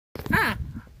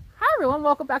everyone,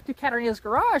 welcome back to Katarina's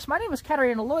Garage. My name is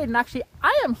Katarina Lloyd, and actually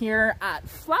I am here at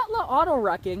Flatla Auto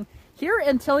Wrecking here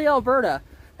in Tilley, Alberta.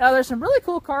 Now there's some really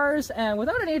cool cars, and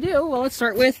without any ado, well, let's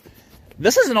start with,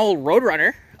 this is an old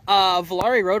Roadrunner,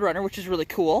 Volare Roadrunner, which is really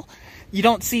cool. You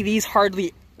don't see these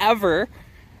hardly ever,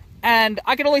 and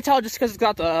I can only tell just because it's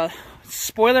got the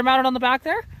spoiler mounted on the back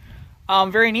there.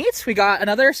 Very neat. We got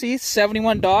another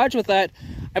C71 Dodge with that,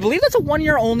 I believe that's a 1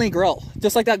 year only grill,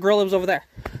 just like that grill that was over there.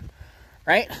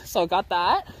 Right, so got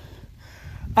that.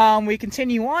 We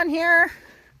continue on here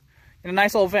in a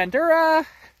nice old Vandura.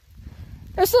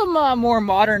 There's some more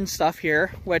modern stuff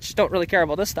here, which don't really care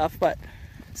about this stuff, but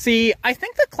see, I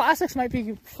think the classics might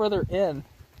be further in.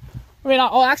 I mean,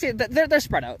 oh, actually, they're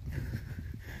spread out.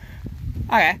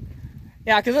 Okay,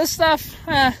 yeah, because this stuff,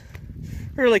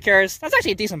 who really cares? That's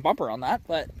actually a decent bumper on that,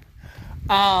 but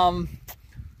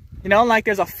you know, like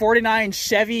there's a 49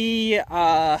 Chevy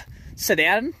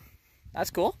sedan. That's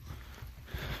cool,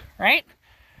 right?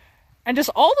 And just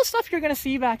all the stuff you're gonna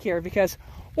see back here, because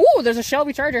oh, there's a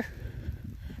Shelby Charger.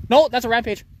 No, that's a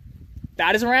Rampage.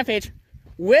 That is a Rampage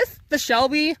with the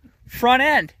Shelby front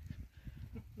end.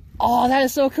 Oh, that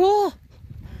is so cool.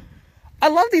 I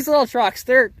love these little trucks.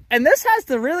 And this has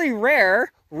the really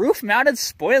rare roof-mounted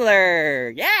spoiler.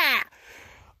 Yeah.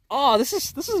 Oh, this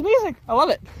is amazing. I love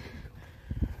it.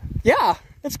 Yeah,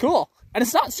 it's cool, and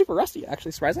it's not super rusty,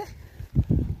 actually, surprisingly.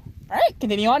 All right,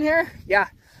 continue on here. Yeah,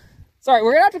 sorry,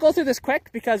 we're gonna have to go through this quick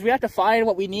because we have to find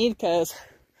what we need, because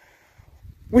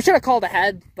we should have called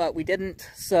ahead, but we didn't,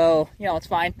 so, you know, it's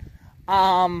fine.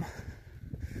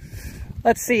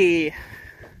 Let's see.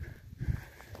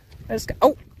 Let's go.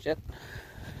 Oh, shit.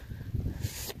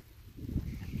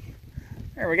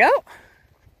 There we go.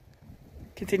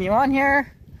 Continue on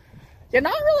here. Yeah,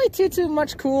 not really too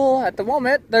much cool at the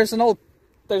moment. There's a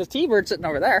T-Bird sitting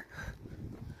over there.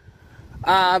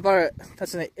 But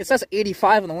it says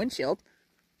 85 on the windshield,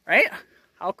 right?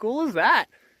 How cool is that?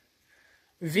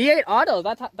 V8 auto,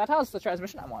 that has the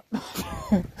transmission I want.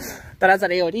 That has that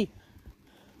AOD.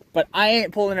 But I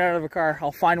ain't pulling it out of a car.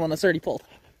 I'll find one that's already pulled.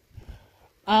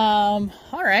 All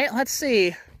right, let's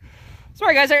see.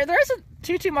 Sorry guys, there isn't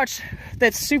too much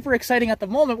that's super exciting at the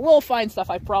moment. We'll find stuff,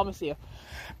 I promise you.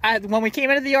 When we came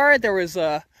into the yard, there was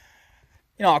you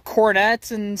know, a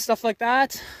Cornet and stuff like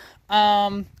that.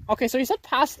 Okay, so you said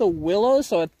past the Willows,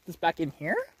 so it's back in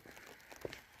here?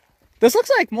 This looks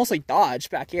like mostly Dodge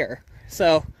back here,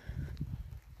 so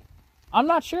I'm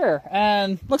not sure.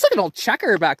 And looks like an old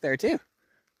Checker back there too.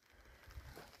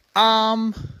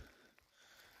 And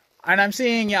I'm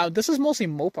seeing, yeah, this is mostly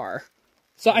Mopar.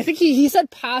 So I think he said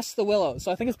past the Willows,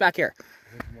 so I think it's back here.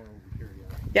 More over here,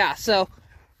 yeah, so...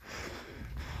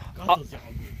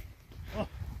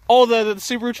 Oh, the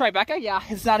Subaru Tribeca? Yeah,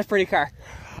 it's not a pretty car.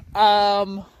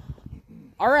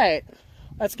 All right,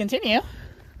 let's continue.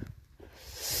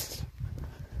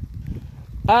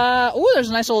 Oh, there's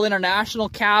a nice old International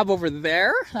cab over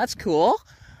there. That's cool.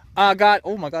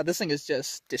 Oh my god, this thing is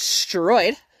just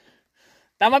destroyed.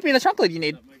 That might be the trunk lid you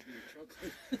need. That might be the trunk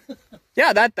lid.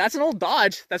 Yeah, that's an old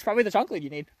Dodge. That's probably the trunk lid you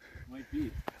need. Might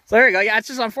be. So there you go. Yeah, it's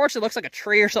just unfortunate. It looks like a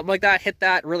tree or something like that. Hit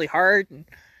that really hard. And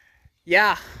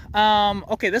yeah.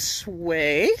 Okay, this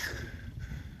way,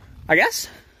 I guess.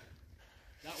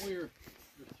 That way you're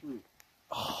through.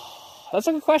 Oh, that's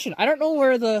a good question. I don't know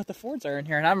where the Fords are in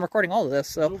here, and I'm recording all of this.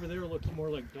 So over there looks more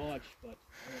like Dodge, but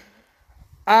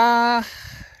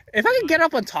if I can get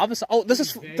up on top of some, oh,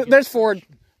 there's Ford.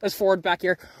 There's Ford back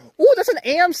here. Oh, that's an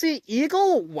AMC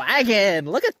Eagle wagon.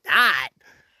 Look at that.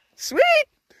 Sweet.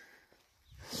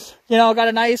 You know, got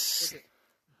a nice.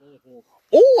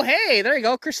 Oh, hey, there you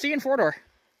go, Christine four-door.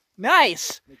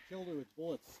 Nice. They killed her with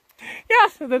bullets. Yeah,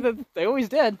 they always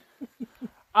did.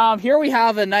 Here we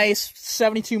have a nice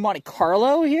 72 Monte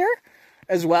Carlo here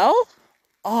as well.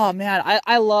 Oh man,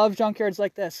 I love junkyards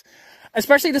like this.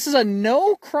 Especially, this is a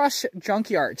no crush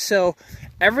junkyard, so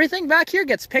everything back here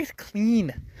gets picked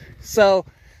clean. So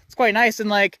it's quite nice. And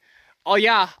like, oh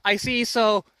yeah, I see.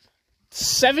 So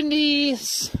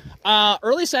 70s,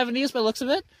 early 70s by the looks of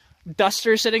it,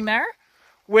 Duster sitting there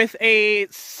with a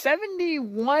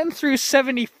 71 through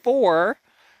 74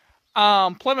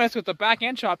 Plymouth with the back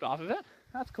end chopped off of it.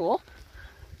 That's cool.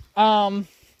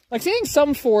 Like seeing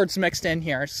some Fords mixed in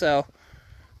here, so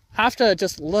have to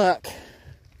just look.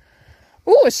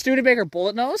 Ooh, a Studebaker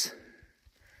bullet nose.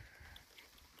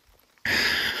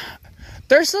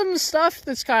 There's some stuff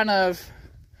that's kind of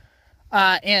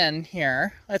in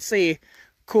here. Let's see.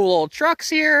 Cool old trucks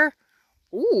here.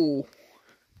 Ooh.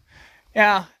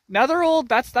 Yeah, another old,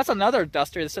 that's another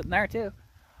Duster that's sitting there too.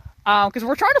 Because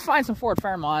we're trying to find some Ford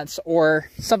Fairmonts or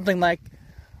something like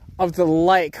of the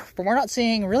like, but we're not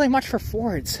seeing really much for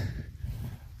Fords.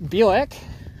 Buick.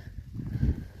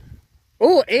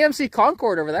 Oh, AMC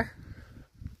Concord over there.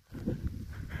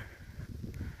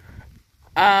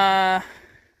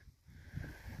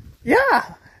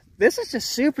 Yeah, this is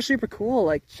just super, super cool.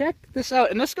 Like, check this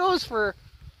out. And this goes for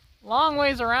long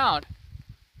ways around.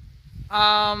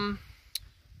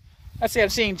 Let's see, I'm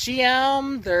seeing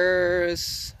GM.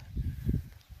 There's,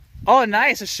 oh,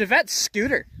 nice, a Chevette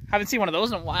scooter. Haven't seen one of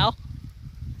those in a while.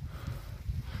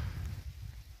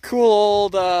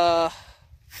 Cool old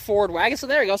Ford wagon. So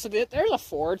there we go. So there's a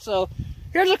Ford. So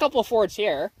here's a couple of Fords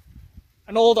here.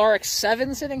 An old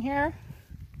RX-7 sitting here.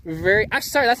 Very, actually,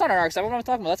 sorry, that's not an RX-7. What am I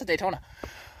talking about? That's a Daytona.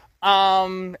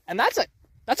 And that's a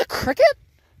Cricket.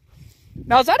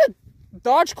 Now, is that a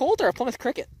Dodge Colt or a Plymouth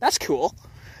Cricket? That's cool.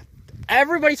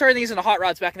 Everybody started these into hot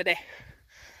rods back in the day.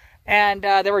 And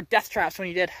they were death traps when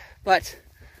you did. But,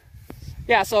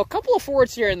 yeah, so a couple of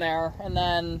Fords here and there. And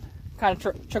then kind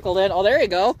of trickled in. Oh, there you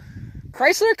go.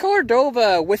 Chrysler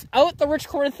Cordova without the rich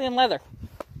Corinthian leather.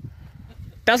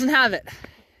 Doesn't have it.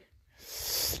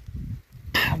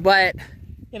 But,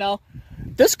 you know,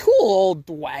 this cool old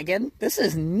wagon. This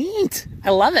is neat. I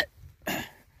love it.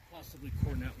 Possibly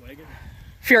Cornet wagon.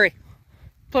 Fury.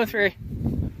 Plymouth Fury.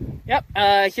 Yep.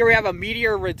 Here we have a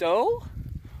Meteor Renault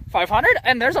 500.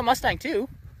 And there's a Mustang too.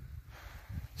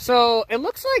 So it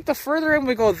looks like the further in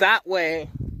we go that way,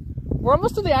 we're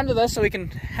almost to the end of this, so we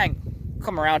can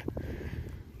come around.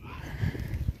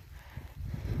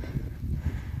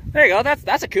 There you go.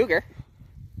 That's a Cougar.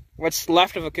 What's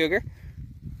left of a Cougar.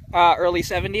 Early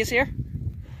 70s here.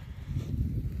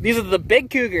 These are the big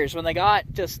Cougars when they got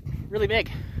just really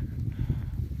big.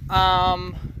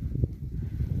 Yeah,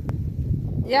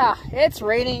 it's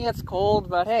raining, it's cold,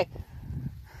 but hey.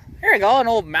 Here we go, an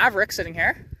old Maverick sitting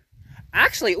here.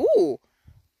 Actually, ooh,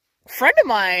 a friend of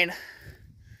mine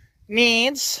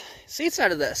needs seats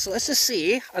out of this. So let's just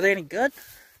see. Are they any good?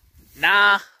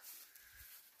 Nah.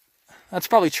 That's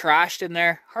probably trashed in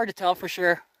there. Hard to tell for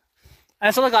sure. And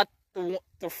it's only got the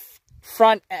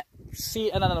front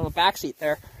seat and then the back seat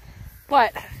there.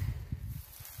 But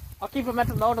I'll keep a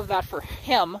mental note of that for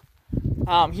him.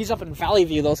 He's up in Valley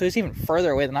View though, so he's even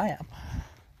further away than I am.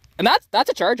 And that's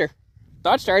a Charger.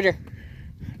 Dodge Charger.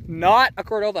 Not a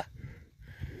Cordova.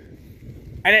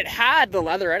 And it had the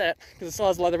leather in it, because it still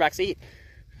has a leather back seat.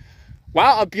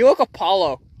 Wow, a Buick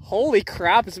Apollo. Holy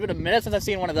crap, it's been a minute since I've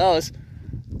seen one of those.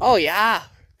 Oh yeah,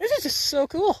 this is just so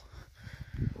cool.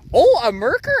 Oh, a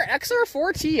Merkur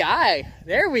XR4 Ti.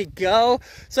 There we go.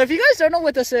 So if you guys don't know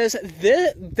what this is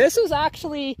is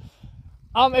actually,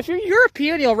 if you're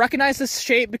European, you'll recognize this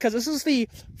shape because this is the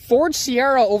Ford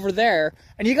Sierra over there.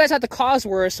 And you guys had the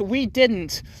Cosworth, we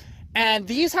didn't. And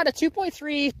these had a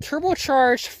 2.3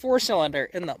 turbocharged 4-cylinder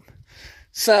in them.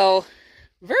 So,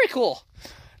 very cool.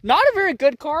 Not a very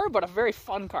good car, but a very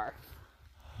fun car.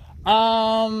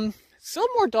 Still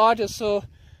more Dodges, so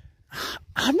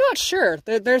I'm not sure.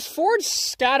 There's Fords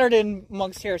scattered in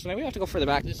amongst here, so maybe we have to go further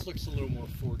back. This looks a little more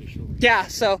Fordish over here. Yeah,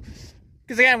 so,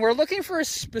 because again, we're looking for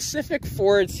specific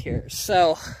Fords here.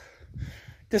 So,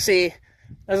 to see,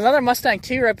 there's another Mustang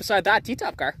 2 right beside that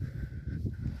T-top car.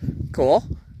 Cool.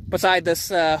 Beside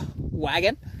this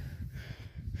wagon.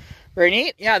 Very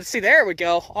neat. Yeah, see, there we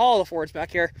go. All the Fords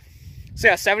back here. So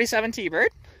yeah, 77 T-Bird.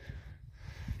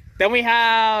 Then we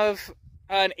have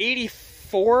an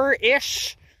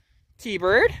 84-ish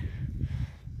T-Bird.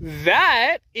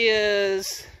 That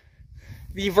is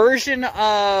the version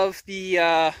of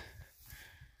the...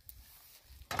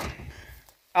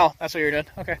 Oh, that's what you're doing.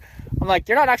 Okay. I'm like,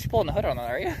 you're not actually pulling the hood on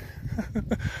that, are you?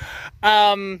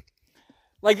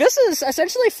 Like, this is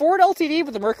essentially Ford LTD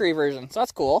with the Mercury version, so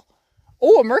that's cool.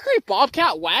 Oh, a Mercury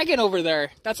Bobcat wagon over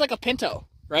there. That's like a Pinto,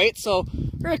 right? So,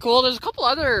 very cool. There's a couple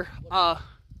other,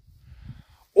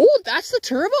 Oh, that's the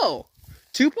turbo.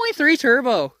 2.3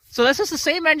 turbo. So this is the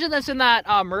same engine that's in that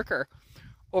Merkur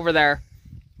over there.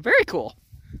 Very cool.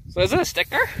 So is it a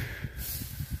sticker?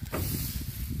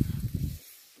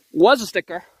 Was a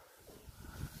sticker.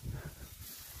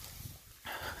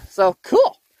 So,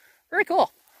 cool. Very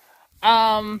cool.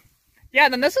 Yeah,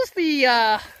 then this is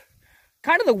the,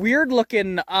 kind of the weird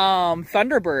looking,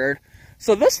 Thunderbird.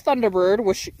 So this Thunderbird,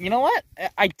 which, you know what?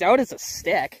 I doubt it's a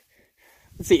stick.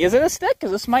 Let's see, is it a stick?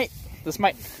 Because this might,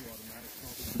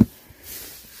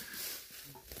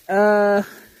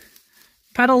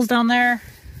 pedals down there.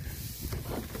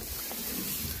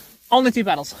 Only 2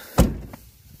 pedals.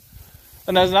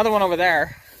 And there's another one over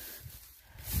there.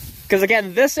 Because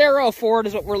again, this era of Ford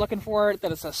is what we're looking for.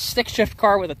 That it's a stick shift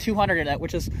car with a 200 in it,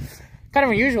 which is kind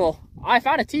of unusual. I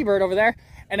found a T-Bird over there,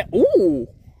 and ooh,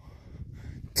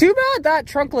 too bad that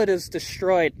trunk lid is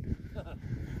destroyed.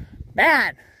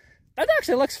 Man, That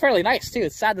actually looks fairly nice, too.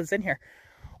 It's sad that it's in here.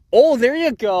 Oh, there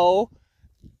you go.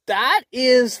 That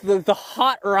is the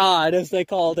hot rod, as they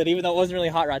called it, even though it wasn't really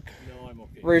a hot rod. No, I'm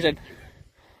okay. Version.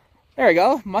 There we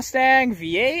go. Mustang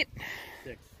V8.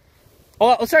 6.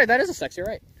 Oh, sorry, that is a 6. You're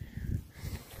right.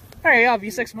 There you go,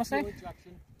 V6 Mustang.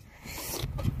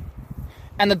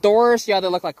 And the doors, yeah, they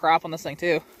look like crap on this thing,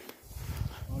 too.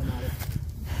 Automatic.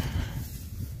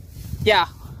 Yeah.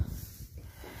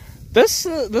 This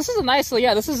is a nice,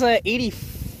 yeah, this is a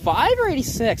 85 or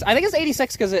 86? I think it's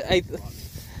 86 because it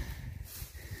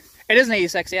is an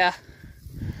 86, yeah.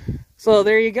 So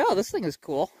there you go. This thing is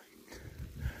cool.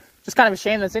 Just kind of a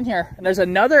shame that's in here. And there's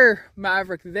another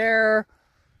Maverick there.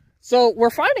 So we're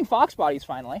finding fox bodies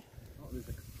finally. Oh, there's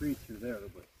a Capri through there.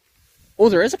 But... Oh,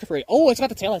 there is a Capri. Oh, it's got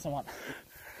the taillights I want.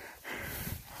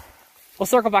 We'll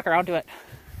circle back around to it.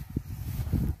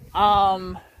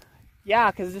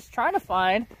 Yeah, because just trying to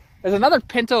find... There's another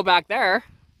Pinto back there.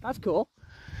 That's cool.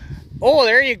 Oh,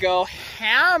 there you go.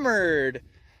 Hammered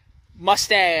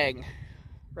Mustang.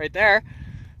 Right there.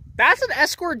 That's an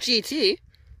Escort GT,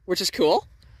 which is cool.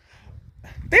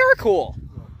 They are cool.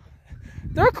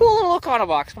 They're a cool little Econo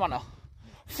box. Come on now.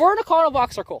 Ford Econo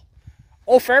box are cool.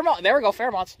 Oh, Fairmont. There we go,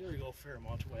 Fairmonts. There we go,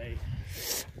 Fairmont way.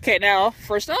 Okay, now,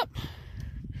 first up.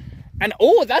 And,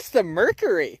 oh, that's the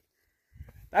Mercury.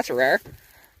 That's rare.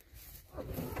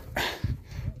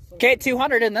 Okay,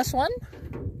 200 in this one.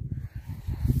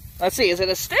 Let's see, is it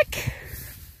a stick?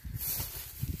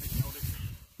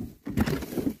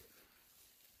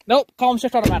 Nope, column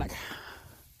shift automatic.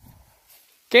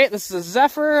 Okay, this is a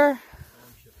Zephyr.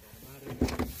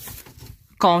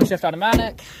 Column shift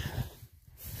automatic.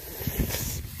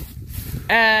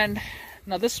 And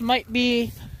now this might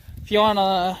be, if you want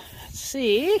to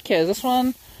see, okay, this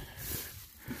one.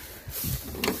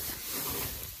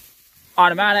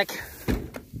 Automatic.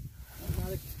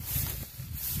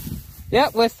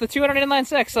 Yep, with the 200 inline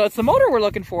 6. So it's the motor we're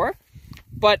looking for,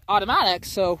 but automatic,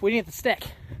 so we need the stick.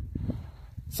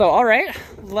 So, alright,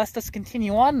 let's just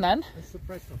continue on then. I'm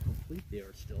surprised how complete they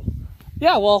are still.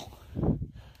 Yeah, well,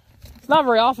 it's not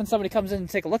very often somebody comes in and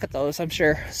take a look at those, I'm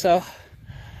sure. So,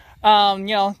 you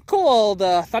know, cool old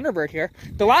Thunderbird here.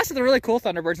 The last of the really cool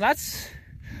Thunderbirds, and that's,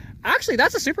 actually,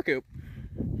 that's a Super Coupe.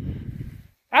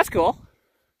 That's cool.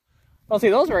 Don't see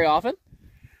those very often.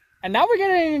 And now we're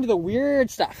getting into the weird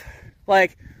stuff.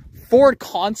 Like, Ford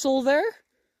console there.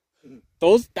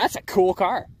 That's a cool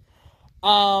car.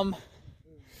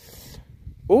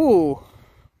 Ooh,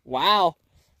 wow.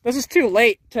 This is too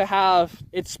late to have,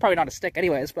 it's probably not a stick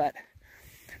anyways, but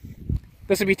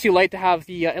this would be too late to have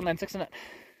the inline 6 in it.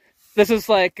 This is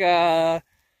like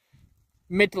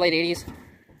mid to late 80s.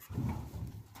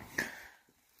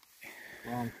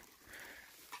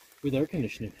 With air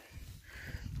conditioning.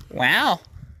 Wow.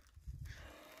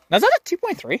 Now, is that a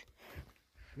 2.3?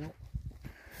 No.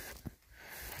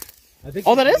 I think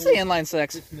oh, that is the inline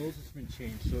 6. This nose has been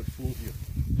changed, so it fools you.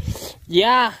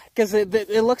 Yeah, because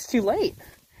it looks too late.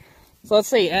 So let's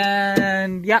see,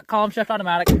 and yeah, column shift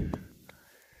automatic.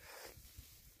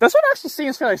 This one actually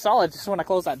seems fairly solid just when I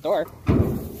close that door. Yeah,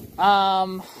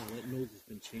 that nose has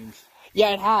been changed. Yeah,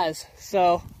 it has.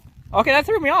 So, okay, that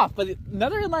threw me off. But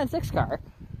another inline 6 car.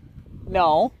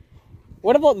 No.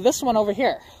 What about this one over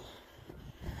here?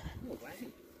 Oh,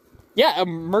 wagon. Yeah, a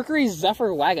Mercury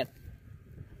Zephyr wagon.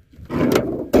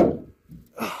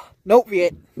 Nope,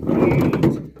 V8.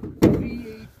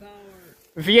 V8 power.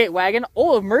 V8 wagon.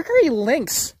 Oh, a Mercury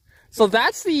Lynx. So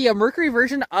that's the Mercury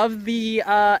version of the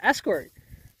Escort.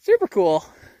 Super cool.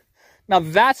 Now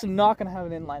that's not going to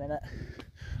have an inline in it,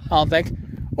 I don't think.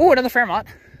 Oh, another Fairmont.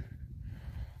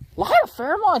 A lot of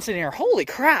Fairmonts in here. Holy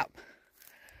crap.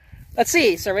 Let's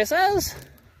see. Survey says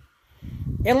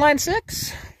inline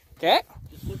 6. Okay.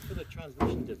 Just look for the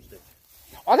transmission dipstick.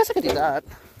 Oh, I guess I could do that.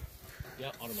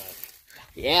 Yeah, automatic.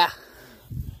 Yeah.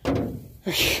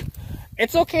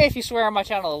 It's okay if you swear on my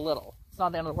channel a little. It's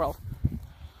not the end of the world.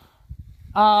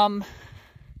 No,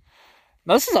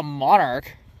 this is a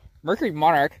Monarch. Mercury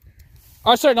Monarch.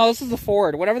 Oh, sorry, no, this is the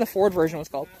Ford. Whatever the Ford version was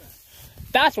called.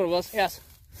 That's what it was, yes.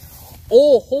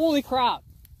 Oh, holy crap.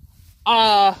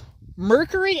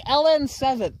 Mercury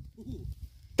LN7.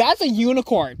 That's a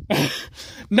unicorn.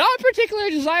 Not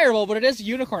particularly desirable, but it is a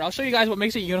unicorn. I'll show you guys what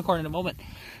makes it a unicorn in a moment.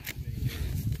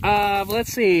 But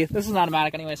let's see. This is an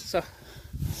automatic anyways, so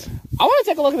I want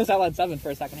to take a look at this LN7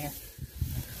 for a second here.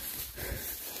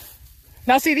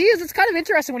 Now see, these, it's kind of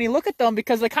interesting when you look at them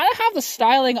because they kind of have the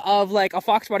styling of like a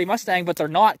fox body Mustang, but they're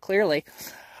not clearly.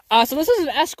 So this is an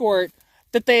Escort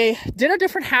that they did a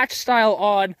different hatch style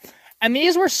on, and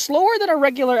these were slower than a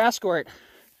regular Escort.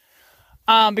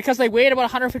 because they weighed about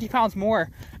 150 pounds more.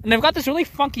 And they've got this really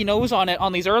funky nose on it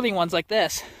on these early ones like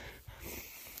this.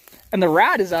 And the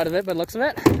rad is out of it by the looks of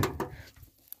it.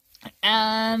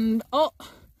 And, oh,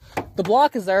 the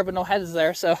block is there, but no head is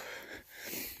there, so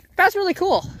that's really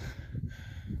cool.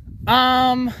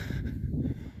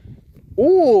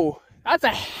 Ooh, that's a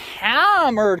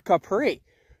hammered Capri.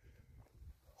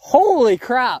 Holy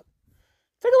crap.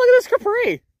 Take a look at this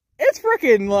Capri. It's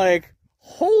freaking like,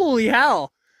 holy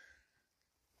hell.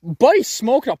 Buddy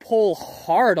smoked a pole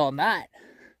hard on that.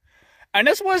 And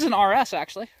this was an RS,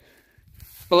 actually.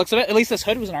 But looks of it, at least this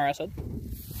hood was an RS hood.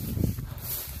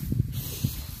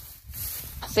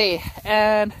 Let's see,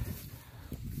 and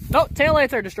no,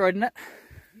 taillights are destroyed in it.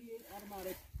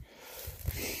 Automatic.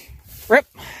 Rip.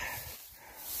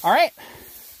 All right.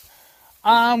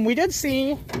 We did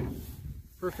see.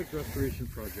 Perfect restoration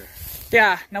project.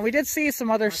 Yeah. Now we did see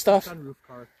some other stuff. Sunroof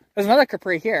car. There's another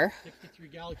Capri here. 63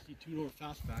 Galaxy 2-door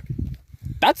fastback.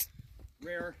 That's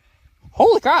Rare.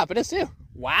 holy crap! It is too.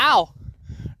 Wow.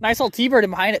 Nice little T-bird in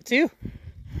behind it too.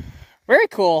 Very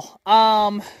cool.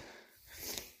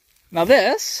 Now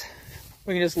this,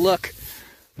 we can just look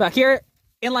back here.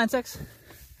 Inline 6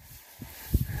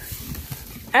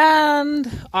 and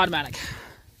automatic.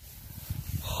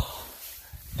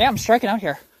 Damn, I'm striking out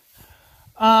here.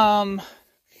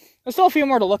 There's still a few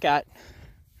more to look at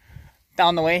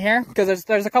down the way here, because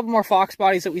there's a couple more fox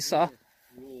bodies that we saw.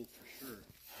 Roll for sure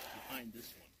behind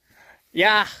this one.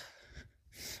 Yeah,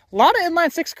 a lot of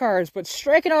inline 6 cars, but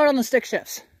striking out on the stick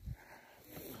shifts,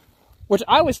 which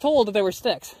I was told that they were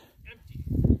sticks.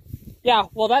 Empty. Yeah,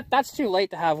 well that's too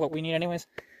late to have what we need anyways.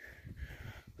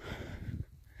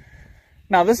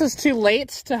 Now this is too late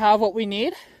to have what we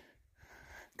need.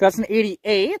 That's an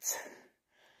 88.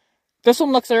 This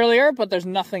one looks earlier, but there's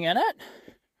nothing in it.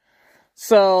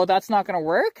 So that's not going to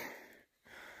work.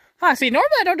 Huh, see, normally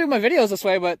I don't do my videos this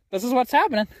way, but this is what's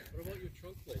happening. What about your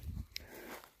trunk lid?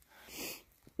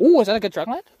 Ooh, is that a good trunk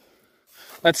light?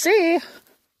 Let's see.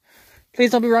 Please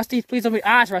don't be rusty. Please don't be...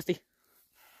 Ah, it's rusty.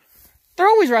 They're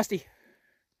always rusty.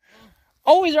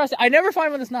 Always rusty. I never find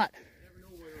one that's not. You never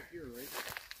know where you're here, right?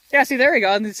 Yeah, see, there we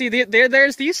go. And see,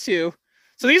 there's these two.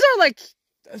 So these are like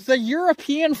the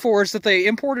European Fords that they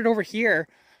imported over here.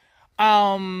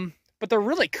 But they're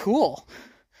really cool.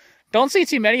 Don't see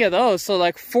too many of those. So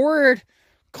like Ford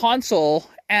console,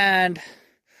 and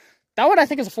that one I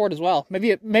think is a Ford as well.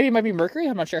 Maybe it might be Mercury.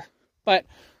 I'm not sure. But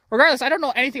regardless, I don't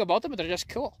know anything about them, but they're just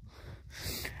cool.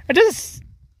 It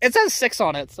says 6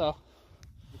 on it, so.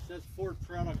 It says Ford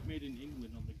product made in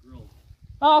England on the grill.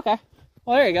 Oh, okay.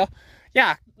 Well, there you go.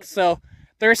 Yeah, so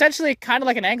they're essentially kind of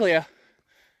like an Anglia.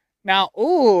 Now,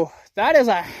 ooh, that is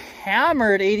a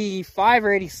hammered 85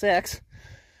 or 86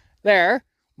 there.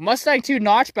 Mustang 2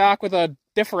 notchback with a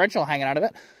differential hanging out of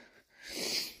it.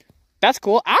 That's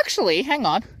cool. Actually, hang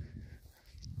on.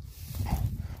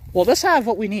 Will this have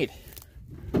what we need?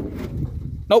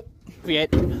 Nope.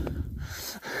 V8.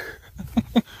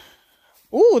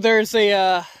 Ooh, there's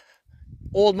a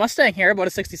old Mustang here, about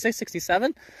a 66,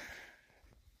 67.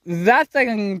 That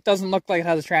thing doesn't look like it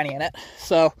has a tranny in it,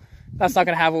 so that's not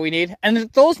going to have what we need. And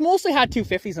those mostly had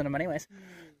 250s in them anyways,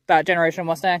 that generation of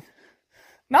Mustang.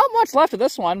 Not much left of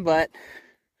this one, but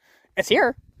it's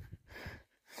here.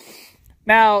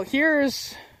 Now,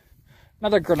 here's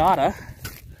another Granada.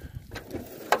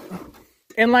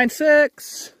 Inline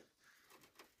 6.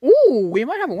 Ooh, we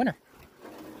might have a winner.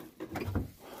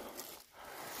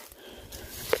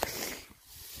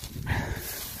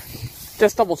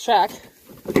 Just double check.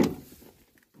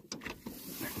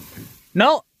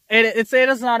 No, it is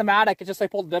an automatic. It just like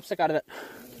pulled the dipstick out of it.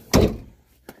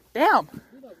 Damn.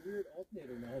 That weird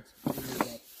alternator now.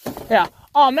 It's Yeah.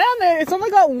 Oh man, it's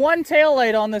only got one tail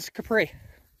light on this Capri.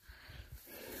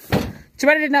 Too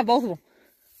bad I didn't have both of them.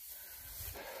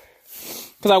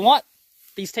 Because I want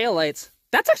these tail lights.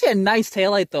 That's actually a nice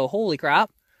tail light though. Holy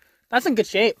crap. That's in good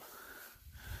shape.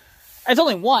 It's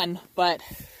only one, but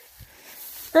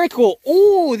very cool.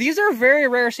 Ooh, these are very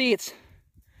rare seats.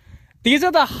 These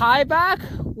are the high back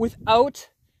without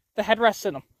the headrests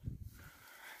in them.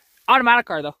 Automatic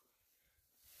car though.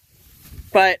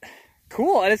 But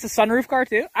cool, and it's a sunroof car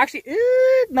too. Actually,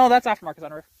 no, that's aftermarket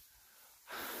sunroof.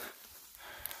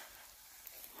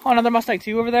 Oh, another Mustang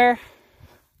 2 over there.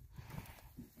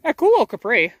 Yeah, cool little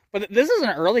Capri. But this is an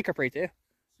early Capri too.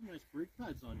 some nice brake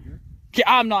pads on here. Yeah,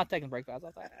 I'm not taking brake pads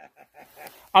off that.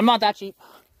 I'm not that cheap.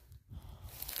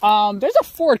 There's a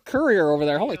Ford Courier over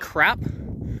there. Holy crap.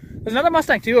 There's another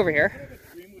Mustang 2 over here.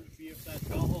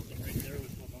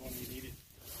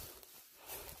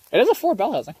 It is a Ford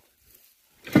bell housing.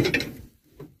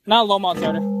 Not a low mod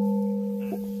starter.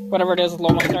 Whatever it is, low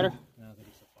mod starter. Yeah, I think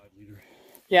it's a 5 liter.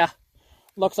 Yeah,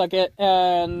 looks like it.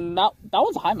 And that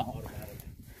one's a high mount. Automatic.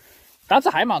 That's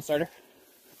a high mount starter.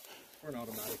 Or an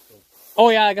automatic though. Oh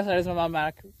yeah, I guess that is an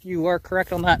automatic. You are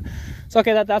correct on that. So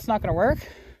okay, that's not gonna work.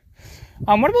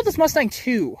 What about this Mustang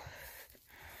 2?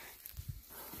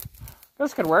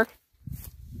 This could work.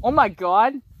 Oh my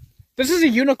god. This is a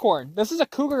unicorn. This is a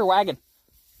cougar wagon.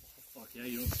 Fuck yeah,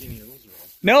 you don't see any of those around.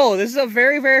 No, this is a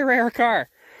very, very rare car.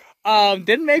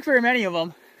 Didn't make very many of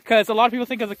them because a lot of people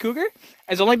think of the Cougar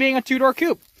as only being a 2-door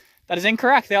coupe. That is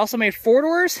incorrect. They also made 4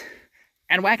 doors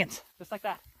and wagons, just like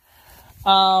that.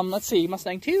 Let's see,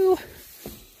 Mustang 2.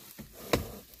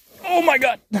 Oh my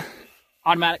god.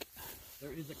 Automatic.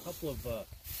 There is a couple of, what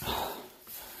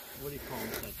do you call them,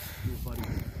 like your buddies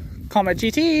Comet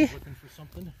GT. looking for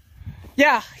something?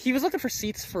 Yeah, he was looking for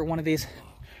seats for one of these.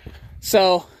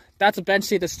 So that's a bench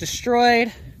seat that's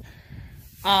destroyed.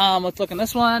 Let's look in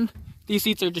this one. These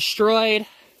seats are destroyed.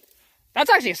 That's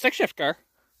actually a stick shift car.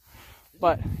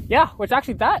 But yeah, which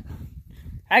actually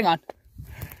hang on.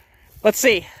 Let's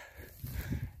see.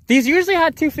 These usually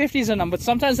had 250s in them, but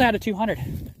sometimes they had a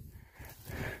 200.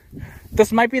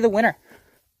 This might be the winner.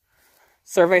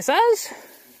 Survey says,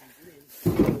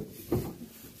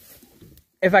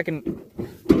 if I can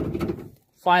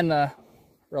find the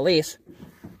release.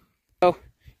 So,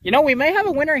 you know, we may have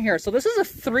a winner here. So this is a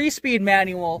 3-speed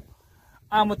manual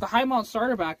with the high mount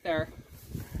starter back there.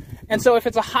 And so if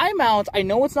it's a high mount, I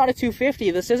know it's not a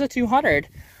 250. This is a 200.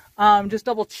 Just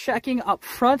double checking up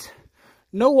front.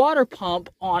 No water pump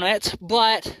on it,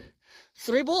 but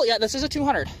 3-bolt. Yeah, this is a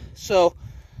 200. So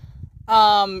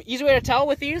easy way to tell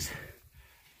with these,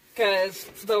 because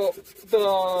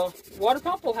the water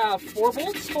pump will have 4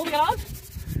 bolts holding it on.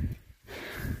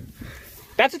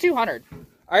 That's a 200.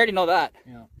 I already know that.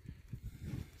 Yeah.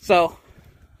 So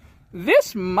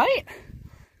this may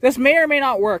or may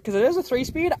not work because it is a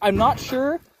 3-speed. I'm not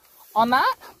sure on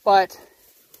that, but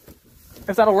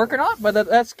if that'll work or not. But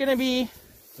that's gonna be.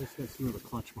 Let's get through the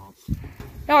clutch mounts.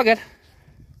 Oh, good.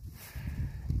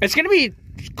 It's gonna be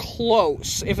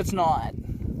close if it's not.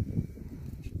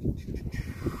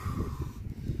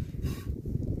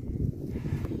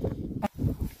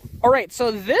 All right, so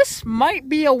this might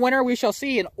be a winner. We shall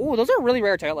see. And oh, those are really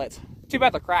rare taillights. Too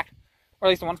bad they're cracked, or at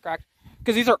least the one's cracked,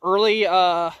 because these are early.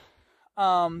 Those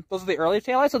are the early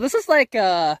taillights. So this is like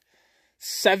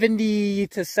 70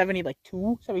 to 70, like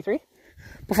 73,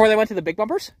 before they went to the big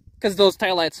bumpers, because those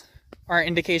taillights are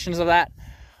indications of that.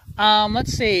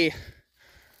 Let's see.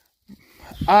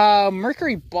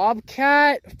 Mercury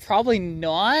Bobcat, probably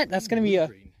not. That's gonna be a.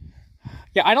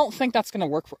 Yeah, I don't think that's gonna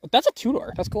work for. That's a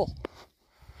 2-door. That's cool.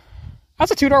 That's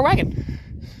a 2-door wagon.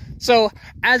 So,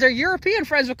 as our European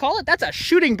friends would call it, that's a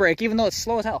shooting brake, even though it's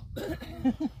slow as hell.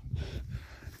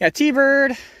 Yeah,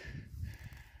 T-Bird.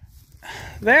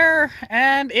 There,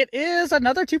 and it is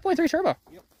another 2.3 turbo.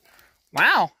 Yep.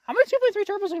 Wow, how many 2.3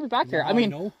 turbos are gonna be back there? I mean,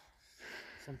 know.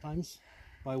 Sometimes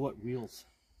by what wheels?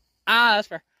 Ah, that's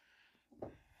fair.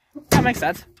 That makes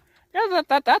sense. Yeah,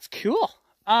 that's cool.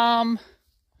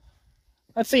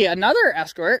 Let's see, another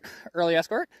Escort, early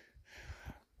Escort.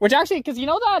 Which actually, because you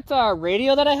know that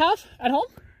radio that I have at home?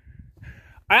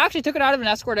 I actually took it out of an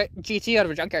Escort GT out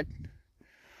of a junkyard.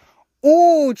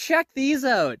 Oh, check these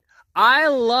out. I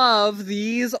love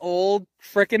these old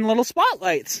freaking little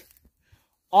spotlights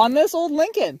on this old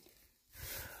Lincoln.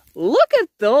 Look at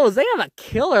those. They have a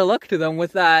killer look to them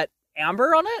with that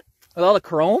amber on it, with all the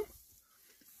chrome.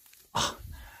 Oh,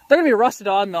 they're going to be rusted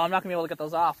on, though. I'm not going to be able to get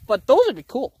those off. But those would be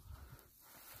cool.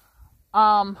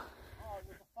 Oh, it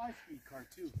was a 5-speed car,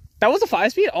 too. That was a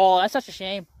 5-speed? Oh, that's such a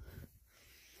shame.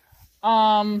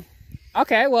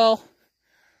 Okay, well.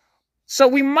 So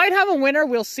we might have a winner.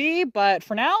 We'll see. But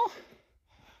for now,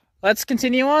 let's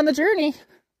continue on the journey.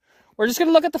 We're just going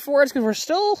to look at the Fords because we're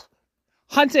still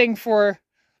hunting for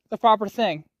the proper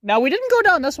thing. Now, we didn't go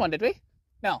down this one, did we?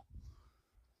 No.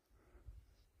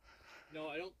 No,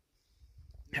 I don't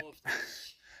know if...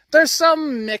 There's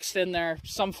some mixed in there.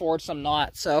 Some Ford, some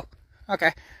not. So,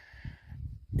 okay.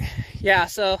 Yeah,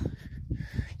 so...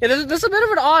 Yeah, this is a bit of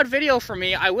an odd video for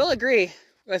me. I will agree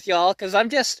with y'all because I'm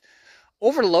just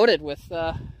overloaded with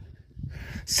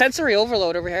sensory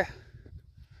overload over here.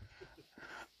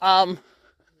 Junkyards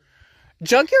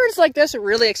like this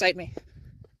really excite me.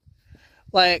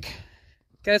 Like,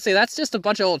 gotta say, that's just a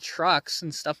bunch of old trucks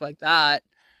and stuff like that.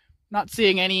 Not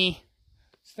seeing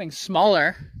anything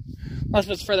smaller, unless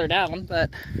it's further down, but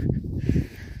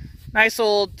nice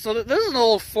old, so this is an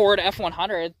old Ford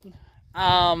F100.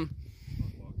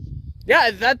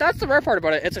 Yeah, that's the rare part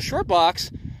about it. It's a short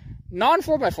box, non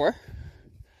 4x4,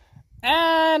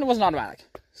 and was an automatic.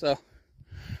 So,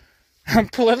 I'm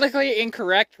politically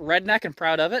incorrect, redneck, and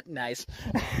proud of it. Nice.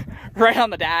 Right on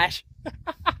the dash. With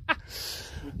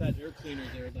that air cleaner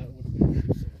there, that would have been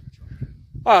so much.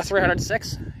 Oh,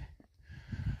 306.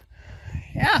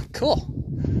 Yeah, cool.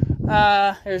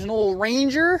 There's an old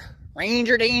Ranger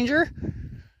Danger.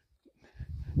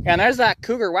 And there's that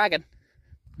Cougar wagon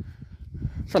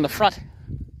from the front.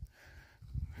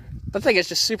 That thing is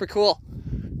just super cool.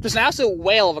 Just an absolute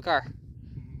whale of a car.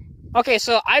 Okay,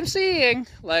 so I'm seeing,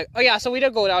 like, oh yeah, so we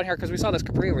did go down here because we saw this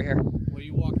Capri over here. Well,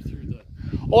 you walked through the...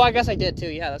 Oh, I guess I did too,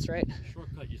 yeah, that's right.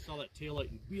 Shortcut, you saw that taillight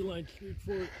and beeline straight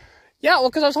for it. Yeah, well,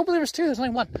 because I was hoping there was two, there's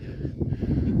only one.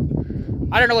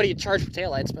 I don't know what you charge for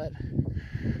taillights, but...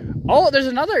 Oh, there's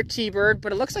another T-Bird,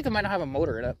 but it looks like it might not have a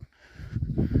motor in it.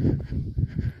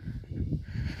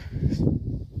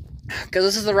 Because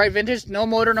this is the right vintage, no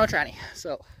motor, no tranny.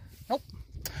 So, nope.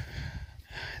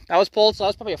 That was pulled, so that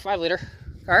was probably a 5-liter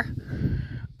car.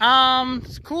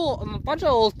 It's cool. A bunch of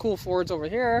old cool Fords over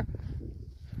here.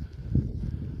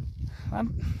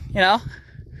 You know,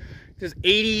 there's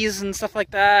 80s and stuff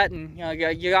like that, and you know,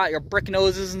 you got your brick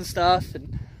noses and stuff,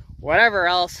 and whatever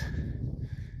else.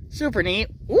 Super neat.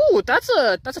 Ooh, that's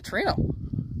a Torino.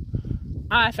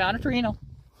 I found a Torino.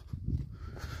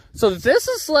 So this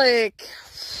is like,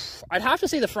 I'd have to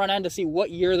see the front end to see what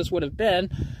year this would have been,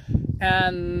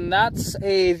 and that's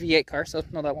a V8 car, so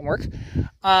no, that won't work.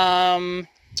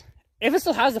 If it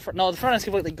still has the front, no, the front end's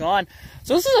completely gone.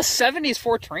 So this is a 70s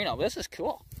Ford Torino. This is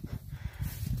cool,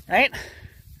 right?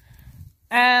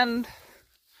 And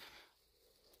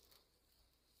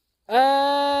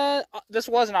this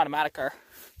was an automatic car.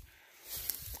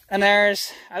 And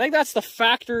there's, I think that's the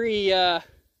factory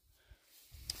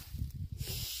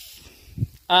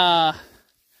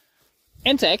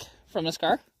intake from this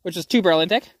car, which is 2-barrel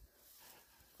intake.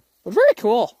 But very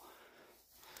cool.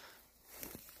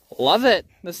 Love it.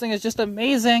 This thing is just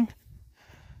amazing.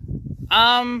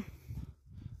 This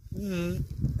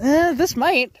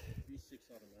might. V6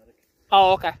 automatic.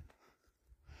 Oh, okay.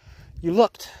 You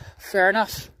looked. Fair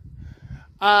enough.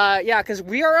 Yeah, because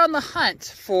we are on the hunt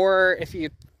for, if you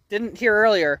didn't hear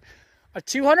earlier, a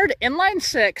 200 inline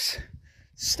 6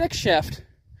 stick shift.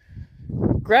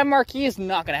 Grand Marquis is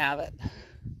not going to have it.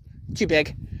 Too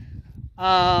big.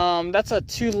 That's a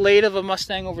too late of a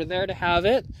Mustang over there to have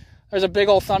it. There's a big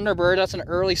old Thunderbird. That's an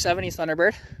early 70s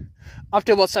Thunderbird. Up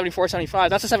to about 74, 75.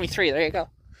 That's a 73. There you go.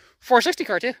 460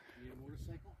 car, too. You need a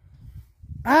motorcycle?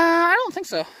 I don't think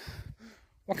so.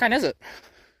 What kind is it?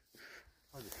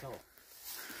 Hard to tell.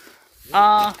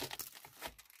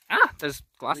 There's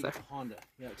glass there. It's a Honda.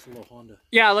 Yeah, it's a little Honda.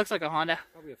 Yeah, it looks like a Honda.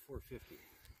 Probably a 450.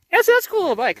 Yeah, see, that's a cool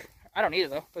little bike. I don't need it,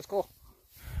 though. That's cool.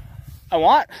 I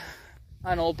want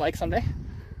an old bike someday.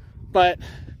 But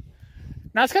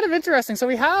now it's kind of interesting. So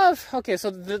we have, okay,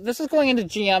 so this is going into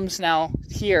GM's now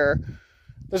here.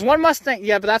 There's one Mustang.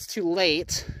 Yeah, but that's too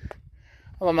late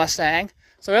of a Mustang.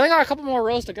 So we only got a couple more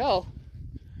rows to go.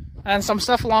 And some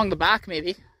stuff along the back,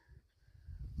 maybe.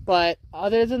 But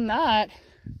other than that,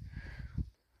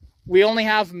 we only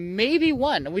have maybe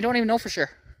one, and we don't even know for sure.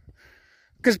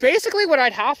 Because basically what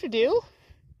I'd have to do,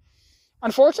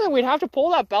 unfortunately, we'd have to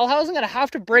pull that bell housing, and I'd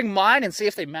have to bring mine and see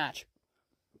if they match.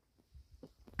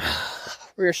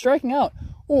 We are striking out.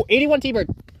 Oh, 81 T-Bird.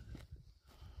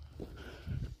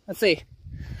 Let's see. It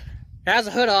has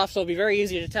a hood off, so it'll be very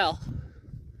easy to tell.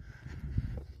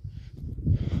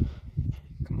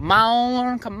 Come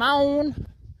on, come on.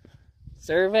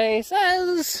 Survey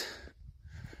says...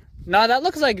 No, that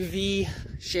looks like V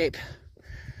shape.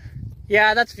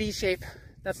 Yeah, that's V shape.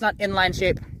 That's not inline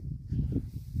shape.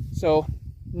 So,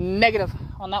 negative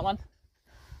on that one.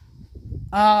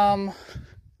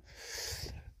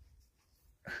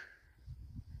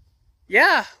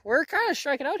 Yeah, we're kind of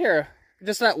striking out here.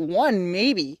 Just that one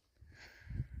maybe.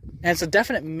 And it's a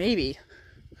definite maybe.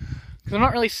 Because I'm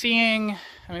not really seeing...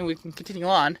 I mean, we can continue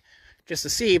on just to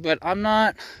see, but I'm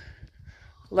not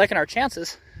liking our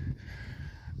chances.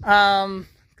 Because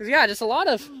yeah, just a lot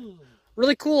of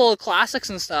really cool classics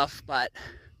and stuff, but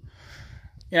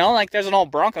you know, like there's an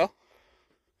old Bronco.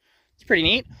 It's pretty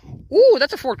neat. Ooh,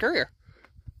 that's a Ford Courier.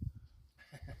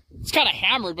 It's kind of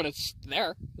hammered, but it's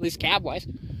there, at least cab wise.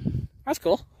 That's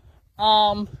cool.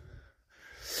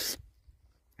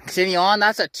 Continue on.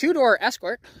 That's a 2-door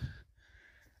Escort.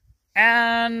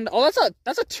 And oh,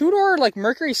 that's a 2-door like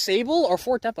Mercury Sable or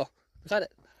Ford Tempo. Is that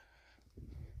it?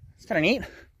 It's kind of neat.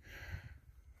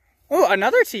 Oh,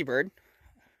 another T-Bird.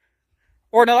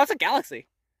 Or no, that's a Galaxy.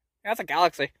 Yeah, that's a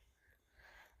Galaxy.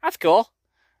 That's cool.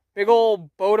 Big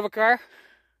old boat of a car.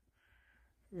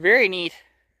 Very neat.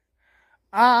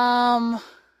 Let's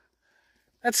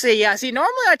see. Yeah, see,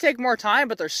 normally I take more time,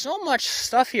 but there's so much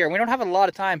stuff here. We don't have a lot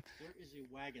of time. There is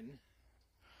wagon.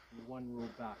 One row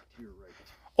back to your right.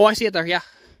 Oh, I see it there, yeah.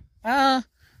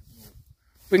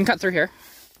 We can cut through here.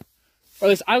 Or at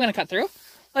least I'm going to cut through.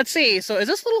 Let's see. So is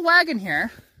this little wagon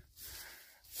here?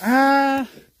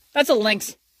 That's a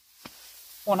Lynx.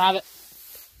 Won't have it.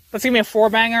 That's going to be a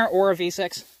 4-banger or a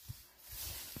V6.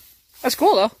 That's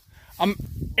cool, though.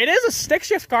 It is a stick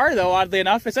shift car, though, oddly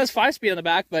enough. It says 5-speed on the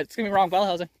back, but it's going to be wrong bell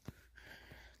housing.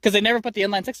 Because they never put the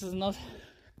inline 6s in those.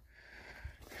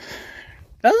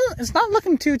 It's not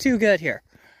looking too good here.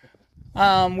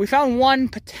 We found one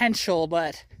potential,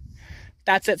 but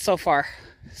that's it so far.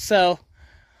 So,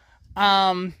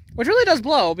 which really does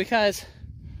blow, because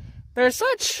there's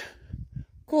such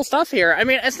cool stuff here. I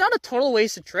mean, it's not a total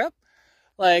wasted trip.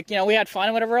 Like, you know, we had fun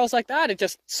and whatever else like that. It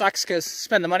just sucks because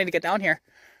spend the money to get down here.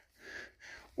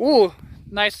 Ooh,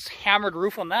 nice hammered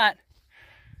roof on that.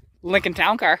 Lincoln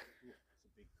Town Car. It's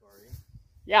a big car, eh?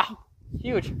 Yeah,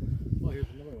 huge. Oh, here's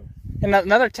another one. And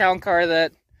another town car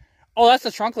that... Oh, that's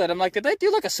the trunk lid. I'm like, did they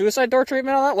do like a suicide door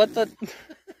treatment on that? What the...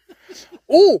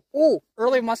 Ooh,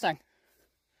 early Mustang.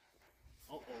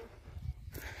 Uh-oh.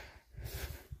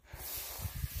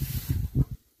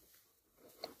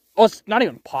 Oh, it's not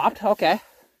even popped? Okay.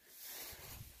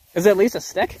 Is it at least a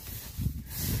stick?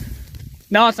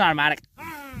 No, it's not automatic.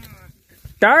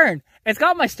 Darn! It's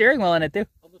got my steering wheel in it, too.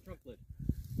 Oh, the trunk lid.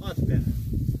 Oh, it's bent.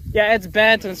 Yeah, it's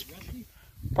bent and it's... Rusty?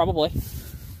 Probably.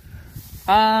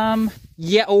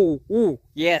 Yeah, ooh,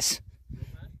 yes.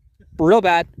 Real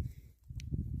bad.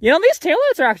 You know, these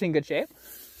taillights are actually in good shape.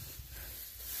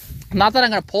 Not that I'm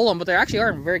going to pull them, but they actually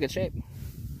are in very good shape.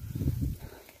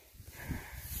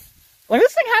 Like,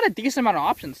 this thing had a decent amount of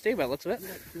options, too, by the looks of it.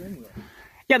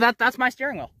 Yeah, that's my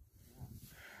steering wheel.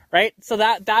 Right? So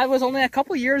that was only a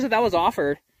couple years that was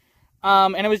offered.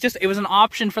 And it was an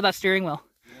option for that steering wheel.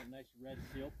 You want nice red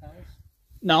sail panels?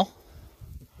 No.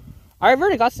 I've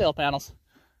already got sail panels.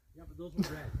 Yeah, but those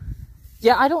are red.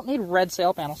 Yeah, I don't need red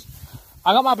sail panels.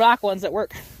 I got my black ones that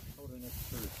work.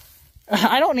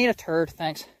 I don't need a turd,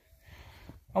 thanks.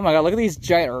 Oh my god, look at these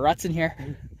giant ruts in here.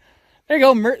 There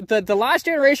you go, the last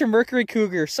generation Mercury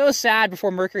Cougar. So sad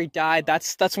before Mercury died.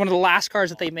 That's one of the last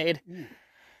cars that they made. Ooh,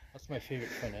 that's my favorite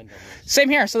front end on this. Same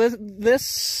here. So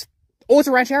this oh, it's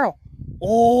a Ranchero.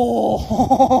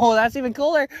 Oh, that's even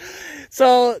cooler.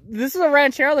 So this is a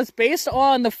Ranchero that's based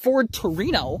on the Ford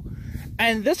Torino.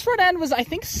 And this front end was, I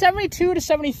think, 72 to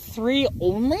 73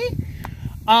 only.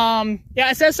 Yeah,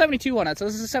 it says 72 on it, so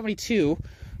this is a 72.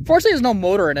 Fortunately, there's no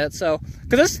motor in it, so...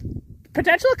 Because this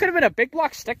potentially could have been a big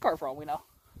block stick car for all we know.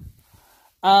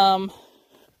 I'm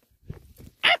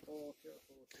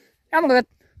good.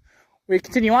 We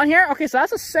continue on here. Okay, so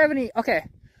that's a 70... Okay.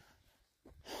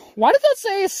 Why does that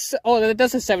say... Oh, that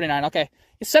does say 79. Okay.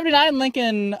 It's 79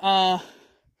 Lincoln... Is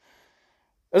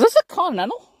this a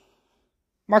Continental?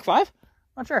 Mark V?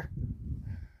 Not sure.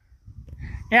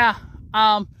 Yeah.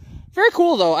 Very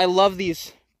cool, though. I love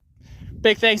these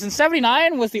big things. And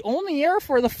 79 was the only year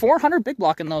for the 400 big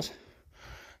block in those.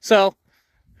 So,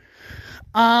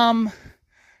 yeah,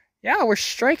 we're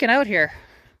striking out here.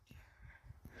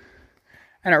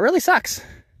 And it really sucks.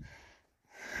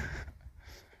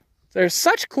 There's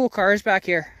such cool cars back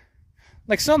here.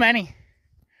 Like, so many.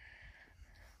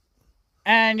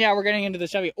 And, yeah, we're getting into the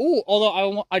Chevy. Ooh,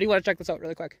 although I do want to check this out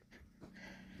really quick.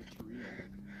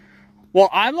 Well,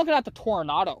 I'm looking at the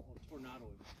Tornado.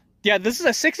 Yeah, this is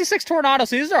a 66 Tornado.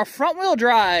 So these are a front-wheel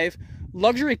drive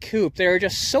luxury coupe. They're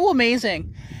just so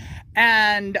amazing.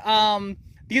 And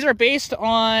these are based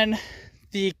on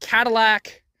the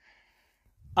Cadillac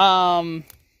sort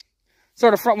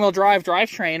of front-wheel drive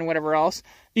drivetrain and whatever else.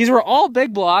 These were all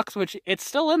big blocks, which it's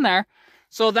still in there.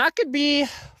 So that could be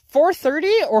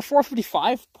 430 or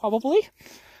 455 probably.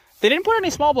 They didn't put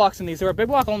any small blocks in these. They were big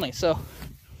block only. So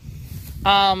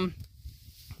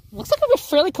looks like a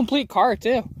fairly complete car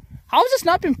too. How has this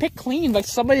not been picked clean by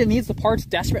somebody that needs the parts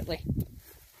desperately?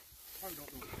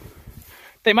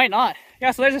 They might not.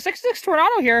 Yeah, so there's a 66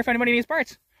 Tornado here if anybody needs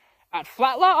parts. At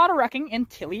Flatla Auto Wrecking in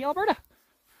Tilley, Alberta.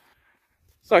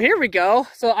 So here we go.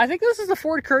 So I think this is the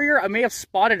Ford Courier I may have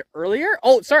spotted earlier.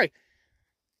 Oh, sorry.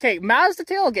 Okay, Mazda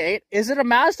tailgate. Is it a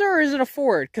Mazda or is it a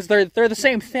Ford? Because they're the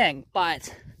same thing,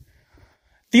 but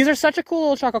these are such a cool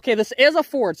little truck. Okay, this is a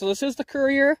Ford, so this is the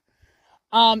Courier.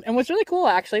 And what's really cool,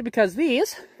 actually, because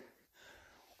these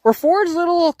were Ford's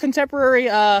little contemporary,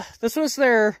 this was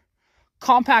their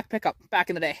compact pickup back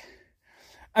in the day.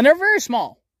 And they're very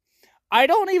small. I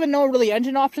don't even know really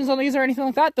engine options on these or anything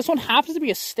like that. This one happens to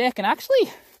be a stick, and actually,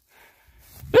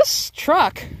 this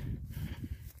truck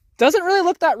doesn't really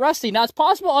look that rusty. Now, it's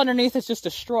possible underneath it's just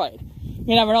destroyed.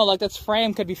 You never know, like this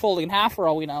frame could be folded in half for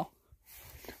all we know.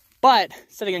 But,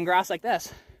 sitting in grass like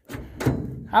this,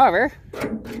 However,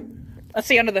 let's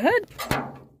see under the hood.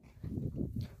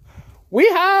 We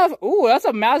have, ooh, that's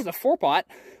a Mazda 4-pot,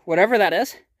 whatever that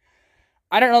is.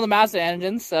 I don't know the Mazda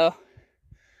engine, so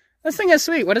this thing is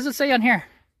sweet. What does it say on here?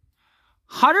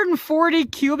 140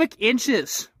 cubic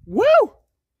inches. Woo!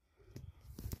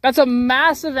 That's a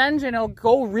massive engine. It'll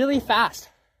go really fast.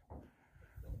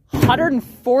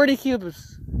 140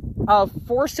 cubes of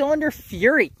 4-cylinder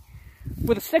Fury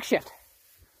with a stick shift.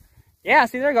 Yeah,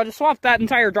 see, there you go. Just swap that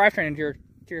entire drivetrain into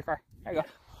your car. There you go.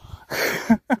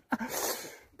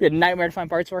 Be a nightmare to find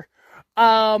parts for.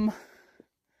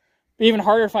 Be even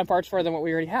harder to find parts for than what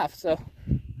we already have. So,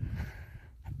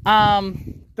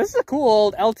 this is a cool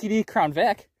old LTD Crown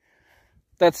Vic.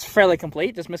 That's fairly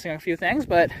complete, just missing a few things.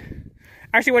 But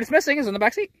actually, what it's missing is in the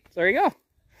back seat. So there you go.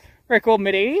 Very cool,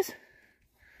 mid-80s.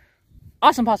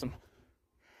 Awesome possum.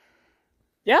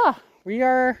 Yeah, we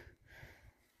are.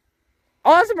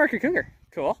 Oh, that's a Mercury Cougar.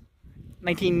 Cool.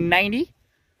 1990.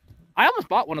 I almost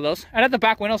bought one of those. I had the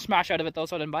back window smash out of it though,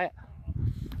 so I didn't buy it.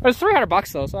 It was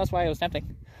 $300 though, so that's why it was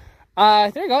tempting.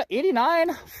 There you go.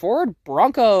 89 Ford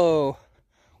Bronco.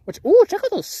 Which, ooh, check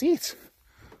out those seats.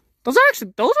 Those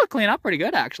will clean up pretty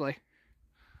good actually.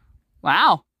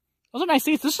 Wow. Those are nice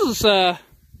seats. This is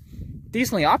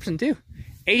decently optioned too.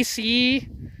 AC,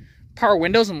 power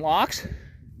windows and locks.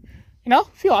 You know,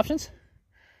 a few options.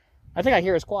 I think I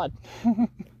hear his quad.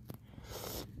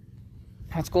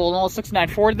 That's cool. An old 69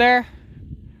 Ford there.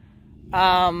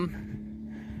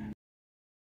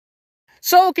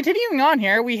 So continuing on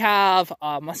here, we have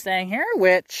a Mustang here,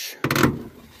 which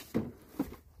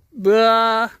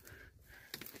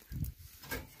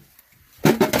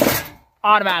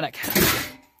automatic.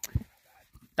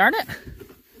 Darn it.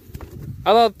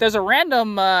 Although there's a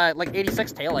random like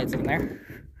 86 taillights in there.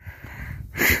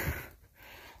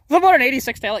 What about an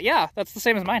 86 taillight? Yeah, that's the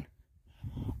same as mine.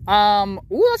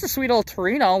 Ooh, that's a sweet old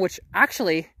Torino, which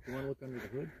actually... You want to look under the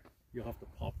hood? You'll have to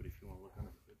pop it if you want to look under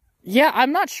the hood. Yeah,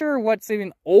 I'm not sure what's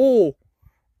even... Oh,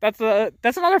 that's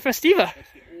another Festiva.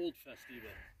 That's the old Festiva.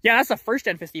 Yeah, that's the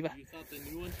first-gen Festiva. You thought the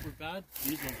new ones were bad?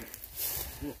 These ones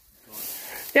are... Oh, God.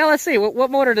 Yeah, let's see. What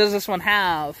motor does this one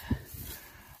have?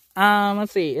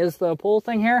 Let's see. Is the pull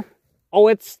thing here? Oh,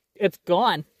 it's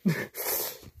gone.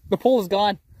 The pull is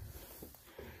gone.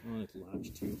 Oh, it's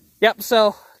latched too. Yep,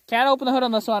 so can't open the hood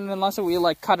on this one unless we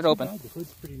like cut it open. Wow, the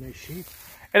hood's pretty nice shape.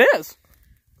 It is.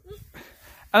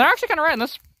 And they're actually kind of right. And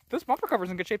this bumper cover's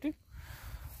in good shape too.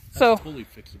 That's so fully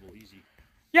fixable, easy.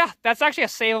 Yeah, that's actually a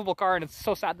savable car, and it's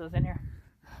so sad that it's in here.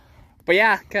 But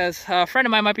yeah, because a friend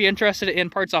of mine might be interested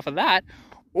in parts off of that.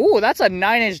 Ooh, that's a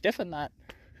 9-inch diff in that.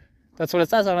 That's what it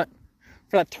says on it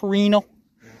for that Torino.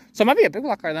 Yeah. So it might be a big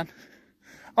block car then.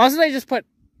 Unless they just put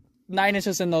 9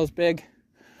 inches in those big.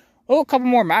 Oh, a couple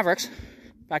more Mavericks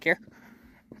back here.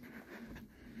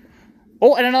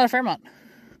 Oh, and another Fairmont.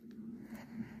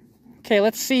 Okay,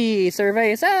 let's see.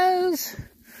 Survey says...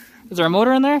 Is there a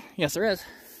motor in there? Yes, there is.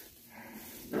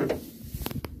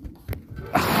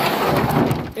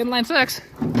 Inline 6.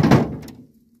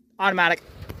 Automatic.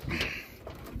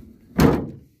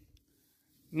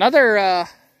 Another... Well,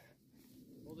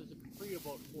 there's a Capri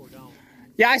about 4 down.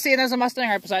 Yeah, I see, and there's a Mustang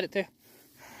right beside it too.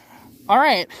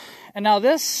 Alright, and now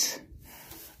this...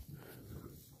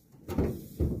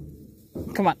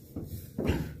 Come on.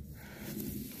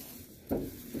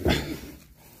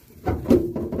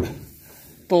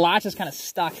 The latch is kind of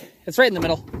stuck. It's right in the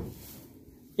middle.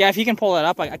 Yeah, if you can pull that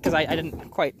up, because I couldn't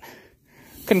quite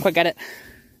get it.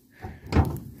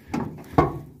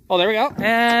 Oh, there we go.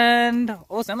 And,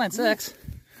 oh, it's inline 6.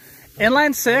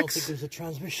 Inline 6. I don't think there's a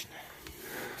transmission.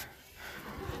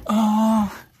 No,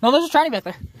 there's a tranny back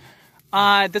there.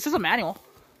 This is a manual.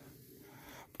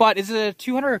 But is it a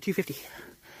 200 or 250?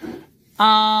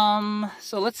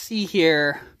 So let's see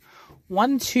here.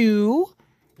 1, 2.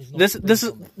 This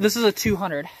is a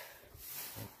 200.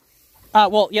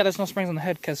 Well, yeah, there's no springs on the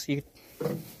hood because you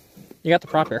got the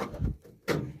prop here.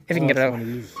 If you can get it out.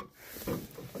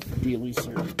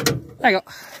 There you go.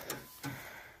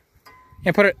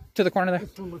 Yeah, put it to the corner there.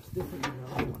 This one looks different than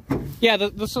the other one. Yeah,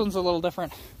 this one's a little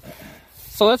different.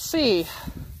 So let's see.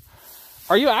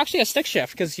 Are you actually a stick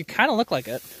shift? Because you kind of look like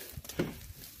it.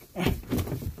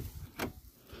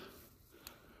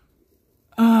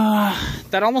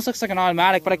 That almost looks like an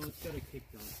automatic, but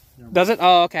does it?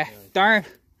 Oh, okay. Yeah. Darn.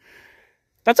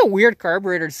 That's a weird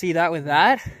carburetor to see that with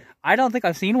that. I don't think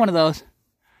I've seen one of those.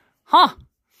 Huh.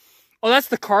 Oh, that's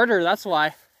the Carter. That's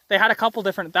why. They had a couple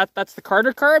different... That's the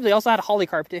Carter carb. They also had a Holly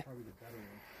carb, too.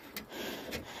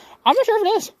 I'm not sure if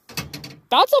it is.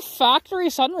 That's a factory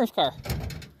sunroof car.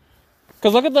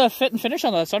 Because look at the fit and finish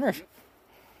on that sunroof.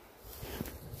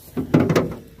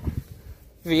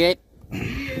 V8.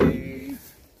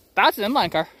 That's an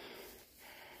inline car.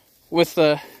 With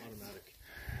the automatic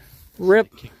rip.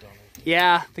 Kicked on it.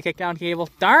 Yeah, the kickdown cable.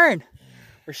 Darn!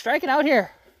 We're striking out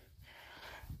here.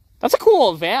 That's a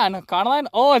cool van, Econoline.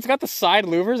 Oh, it's got the side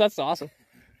louvers. That's awesome.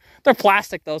 They're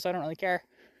plastic though, so I don't really care.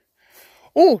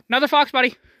 Oh, another fox body.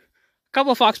 A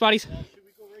couple of fox bodies. Should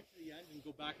we go right to the end and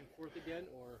go back and forth again,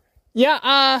 or?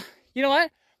 Yeah, you know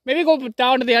what? Maybe go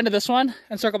down to the end of this one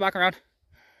and circle back around.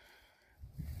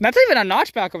 That's even a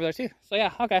notchback over there too. So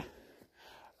yeah, okay.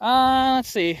 Let's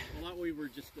see. Well, that way we're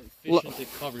just efficiently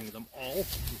covering them all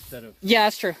instead of yeah,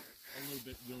 that's true. a little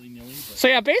bit willy-nilly. But... So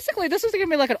yeah, basically this is gonna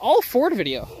be like an all Ford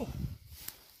video.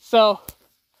 So,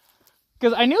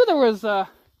 because I knew there was,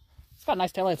 it's got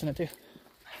nice taillights in it too.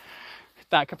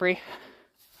 That Capri.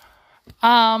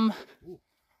 That's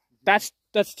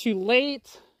too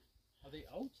late. Are they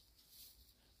out?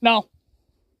 No.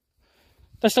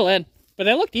 They're still in, but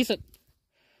they look decent.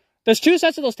 There's two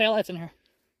sets of those taillights in here.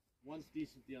 One's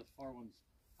decent, the other far one's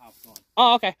half gone.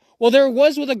 Oh, okay. Well, there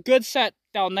was with a good set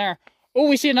down there. Oh,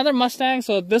 we see another Mustang.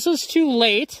 So this is too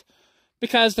late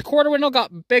because the quarter window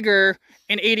got bigger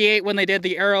in '88 when they did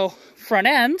the aero front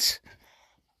ends.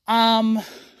 Whew.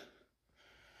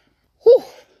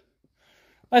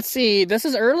 Let's see. This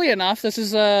is early enough. This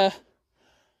is as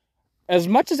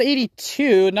much as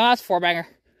 82. No, that's 4-banger.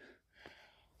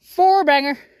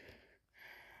 4-banger.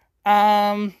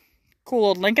 Cool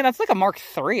old Lincoln. That's like a Mark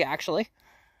III, actually.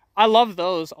 I love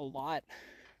those a lot.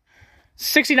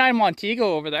 69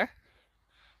 Montego over there.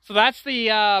 So that's the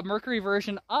Mercury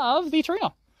version of the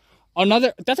Torino.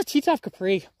 Another, that's a T-top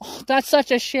Capri. Oh, that's such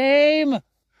a shame.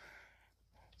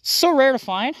 So rare to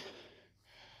find.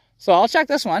 So I'll check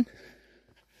this one.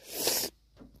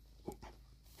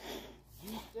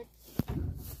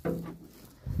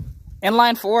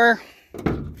 Inline 4.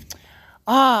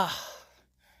 On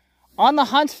the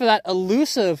hunt for that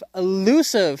elusive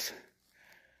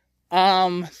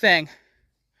thing.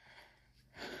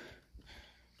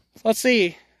 Let's see.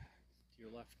 To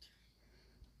your left.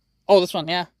 Oh, this one,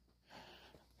 yeah.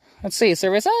 Let's see.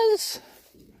 Survey says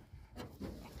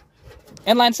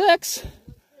inline 6.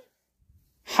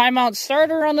 High mount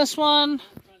starter on this one.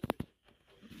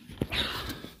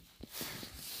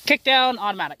 Kick down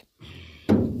automatic.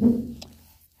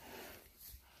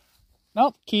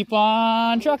 Nope, keep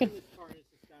on trucking.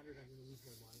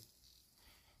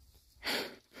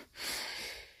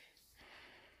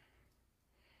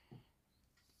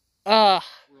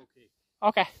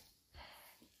 Okay.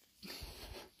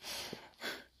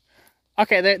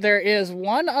 Okay, there is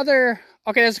one other.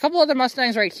 Okay, there's a couple other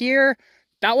Mustangs right here.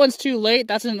 That one's too late.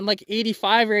 That's in like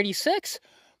 85 or 86.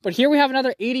 But here we have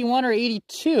another 81 or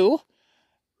 82.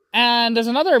 And there's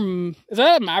another. Is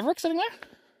that a Maverick sitting there?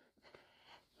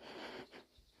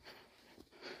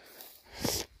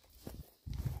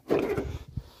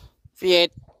 V8.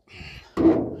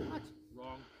 What?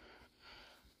 Wrong.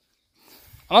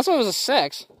 Unless it was a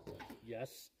 6.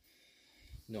 Yes.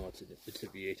 No, it's a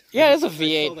V8. Yeah, it's a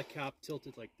V8. I saw the cap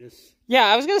tilted like this. Yeah,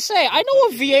 I was going to say, I know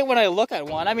a V8 when I look at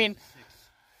one. I mean,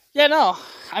 yeah, no.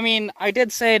 I mean, I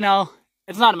did say no.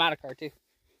 It's not a Matic car, too.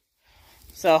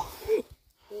 So,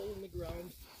 Hole in the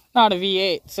ground. Not a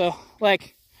V8. So,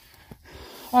 like,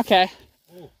 okay.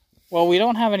 Oh. Well, we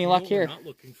don't have any luck here. What we're not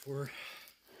looking for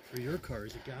your car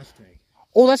is a gas tank.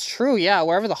 Oh, that's true. Yeah,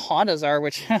 wherever the Hondas are,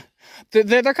 which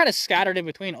they're kind of scattered in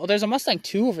between. Oh, there's a Mustang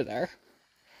 2 over there.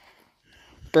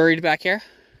 Buried back here.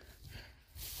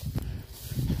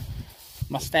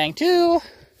 Mustang 2.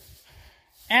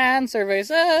 And survey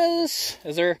says,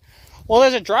 is there, well,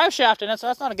 there's a drive shaft in it, so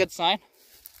that's not a good sign.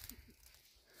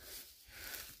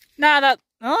 Nah, that,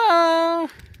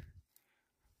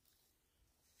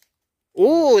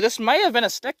 ooh, this might have been a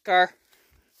stick car.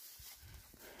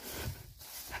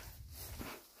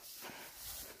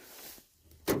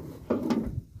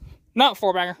 Not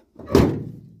 4-banger.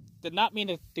 Did not mean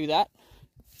to do that.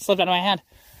 Slipped out of my hand.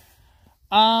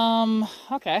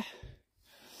 Okay.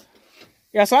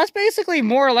 Yeah, so that's basically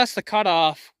more or less the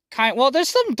cutoff. Well, there's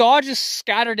some Dodges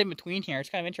scattered in between here. It's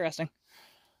kind of interesting.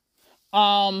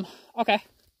 Okay.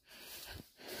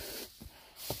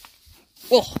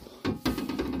 Oh.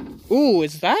 Ooh,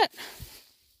 is that?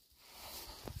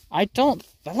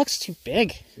 That looks too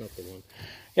big. It's not the one.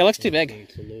 Yeah, it looks too big.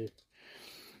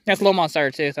 That's low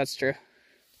monster too, that's true.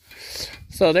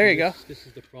 So there you go. This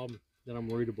is the problem that I'm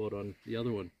worried about on the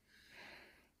other one.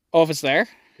 Oh, if it's there?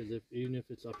 Because even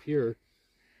if it's up here,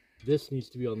 this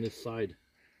needs to be on this side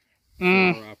for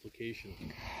our application.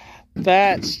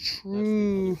 That's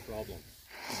true. That's the other problem.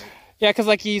 Right? Yeah, because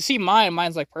like you see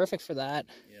mine's like perfect for that.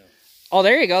 Yeah. Oh,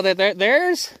 there you go.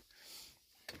 There's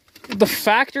the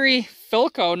factory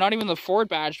Philco, not even the Ford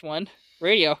badged one.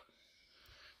 radio.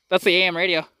 That's the AM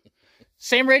radio.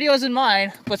 Same radio as in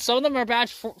mine, but some of them are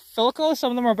badged Philco,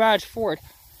 some of them are badged Ford.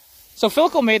 So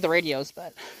Philco made the radios,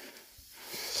 but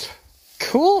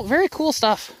cool, very cool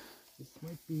stuff. This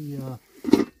might be,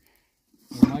 it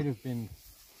might have been,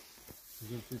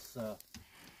 this, oh,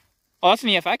 that's an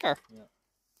EFI car. Yeah.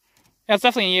 Yeah, it's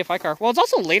definitely an EFI car. Well, it's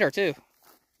also later, too.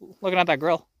 Looking at that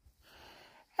grill.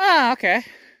 Ah, okay.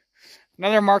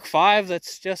 Another Mark V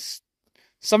that's just,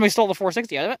 somebody stole the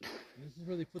 460 out of it. This is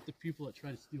where they put the people that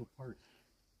try to steal parts.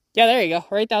 Yeah, there you go.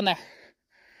 Right down there.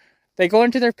 They go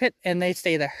into their pit and they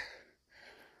stay there.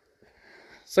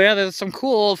 So yeah, there's some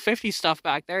cool old 50s stuff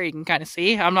back there you can kind of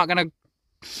see. I'm not going to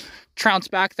trounce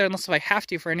back there unless I have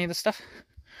to for any of this stuff.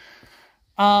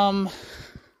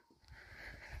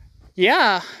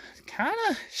 Yeah, kind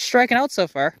of striking out so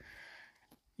far.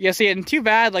 Yeah, see, and too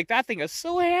bad, like that thing is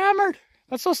so hammered.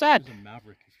 That's so sad. There's a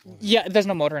Maverick if you want. Yeah, there's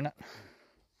no motor in it.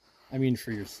 I mean,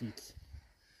 for your seats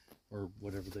or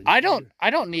whatever. I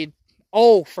don't need.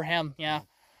 Oh, for him, yeah.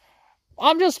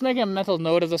 I'm just making a mental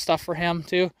note of the stuff for him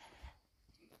too.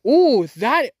 Ooh, is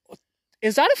that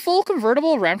a full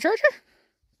convertible Ram Charger?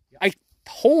 Yeah.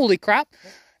 Holy crap,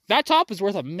 that top is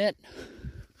worth a mint.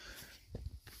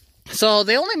 So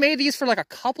they only made these for like a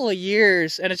couple of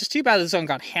years, and it's just too bad this one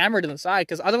got hammered in the side,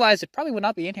 because otherwise it probably would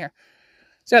not be in here.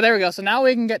 So yeah, there we go. So now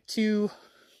we can get to,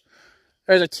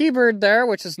 there's a T-Bird there,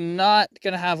 which is not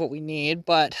going to have what we need,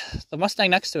 but the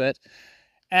Mustang next to it,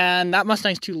 and that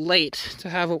Mustang's too late to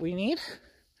have what we need.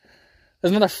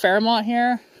 There's another Fairmont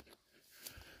here.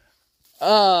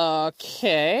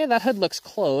 Okay, that hood looks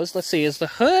closed. Let's see, is the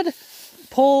hood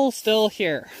pull still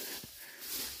here?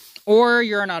 Or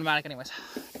you're an automatic anyways.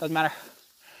 Doesn't matter.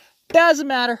 Doesn't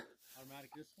matter. Automatic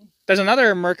this one? There's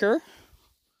another Mercury.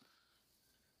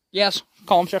 Yes,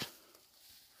 column shift.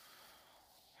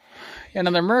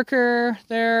 Another Mercury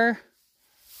there.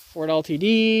 Ford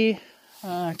LTD.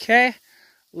 Okay.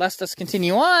 Let's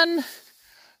continue on.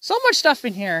 So much stuff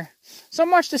in here. So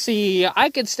much to see.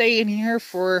 I could stay in here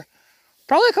for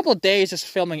probably a couple of days just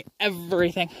filming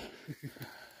everything.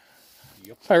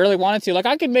 Yep. If I really wanted to. Like,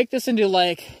 I could make this into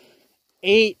like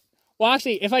 8. Well,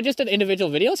 actually, if I just did individual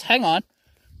videos, hang on.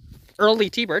 Early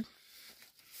T-Bird.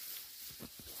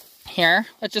 Here.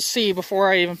 Let's just see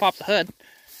before I even pop the hood.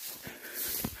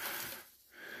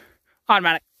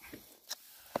 Automatic.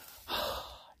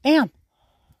 Damn.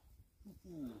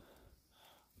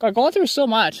 God, going through so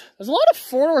much. There's a lot of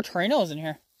 4-door Torinos in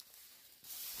here.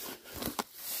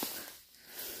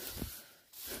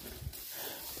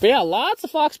 But yeah, lots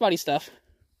of fox body stuff.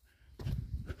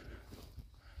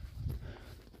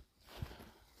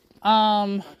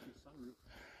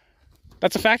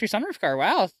 That's a factory sunroof car.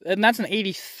 Wow. And that's an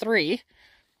 83.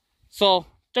 So,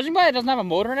 judging by it doesn't have a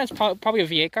motor in it, it's probably a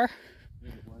V8 car.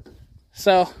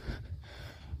 So,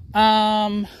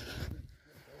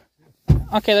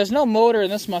 okay, there's no motor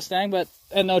in this Mustang,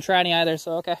 and no tranny either,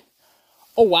 so okay.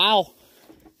 Oh, wow.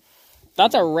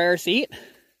 That's a rare seat.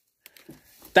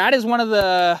 That is one of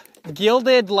the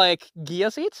gilded, like,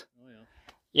 Gia seats. Oh,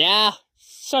 yeah. Yeah,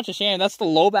 such a shame. That's the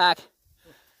low back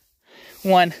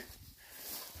one.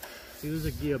 See, there's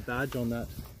a Gia badge on that.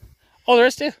 Oh, there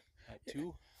is too.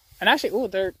 2. And actually, oh,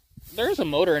 there's a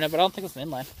motor in it, but I don't think it's an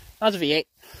inline. That's a V8.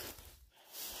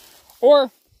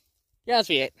 Or, yeah, it's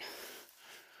V8.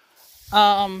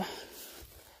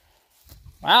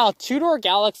 Wow, 2-door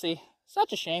Galaxy.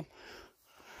 Such a shame.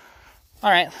 All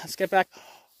right, let's get back.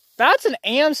 That's an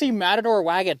AMC Matador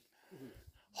wagon.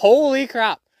 Holy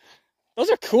crap. Those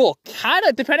are cool. Kind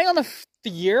of, depending on the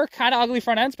year, kind of ugly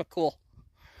front ends, but cool.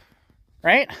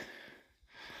 Right?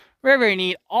 Very, very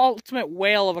neat. Ultimate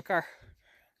whale of a car.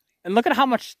 And look at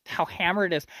how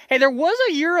hammered it is. Hey, there was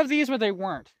a year of these where they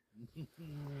weren't.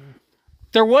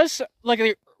 There was, like,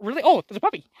 really, oh, there's a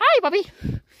puppy. Hi, puppy.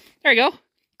 There you go.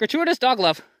 Gratuitous dog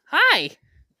love. Hi.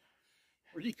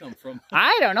 Where'd he come from?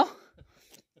 I don't know.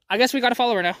 I guess we got to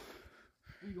follow her now.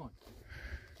 Where are you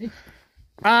going?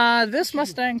 Okay. This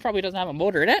Mustang probably doesn't have a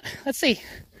motor in it. Let's see.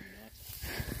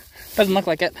 Doesn't look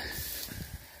like it.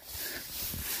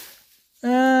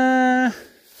 Yeah,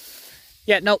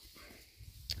 nope.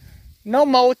 No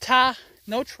motor.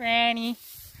 No tranny.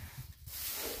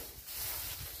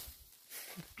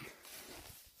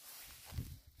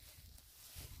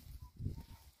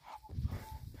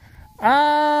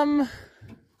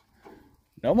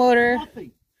 No motor.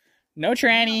 Nothing. No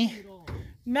tranny.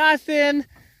 Nothing.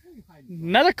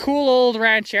 Another cool old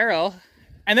Ranchero.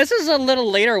 And this is a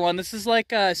little later one. This is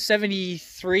like a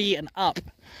 73 and up.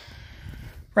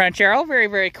 Ranchero, very,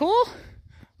 very cool.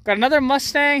 Got another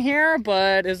Mustang here,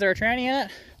 but is there a tranny in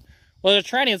it? Well, there's a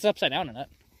tranny that's upside down in it.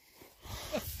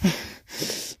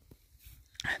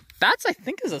 That's, I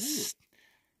think, is a...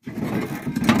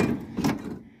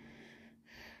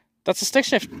 That's a stick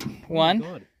shift one. Oh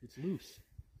my God, it's loose.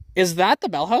 Is that the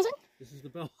bell housing? This is the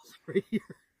bell housing right here.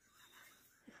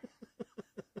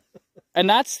 And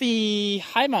that's the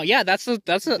high mount. Yeah, that's the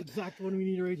exact one we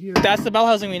need right here. That's the bell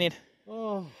housing we need.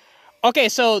 Oh. Okay,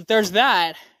 so there's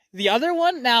that. The other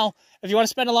one, now, if you want to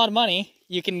spend a lot of money,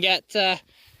 you can get,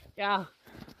 yeah.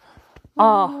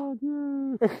 Oh,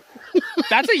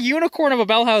 that's a unicorn of a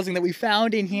bell housing that we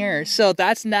found in here. So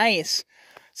that's nice.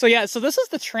 So yeah, so this is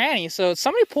the tranny. So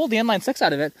somebody pulled the inline 6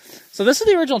 out of it. So this is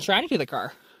the original tranny to the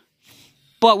car.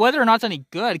 But whether or not it's any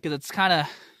good, because it's kind of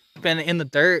been in the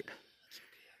dirt.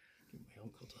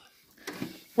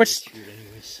 Which,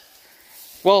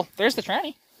 well, there's the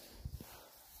tranny.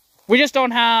 We just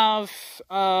don't have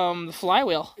the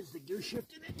flywheel. Is the gear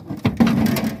shift in it?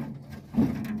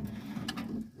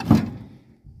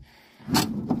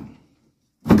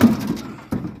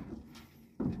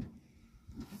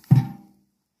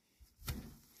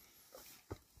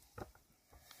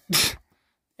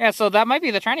 Yeah, so that might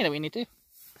be the tranny that we need too.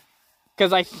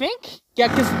 Because I think, yeah,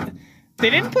 because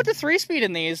they didn't put the 3-speed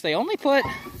in these. They only put...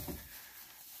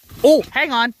 Oh,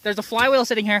 hang on. There's a flywheel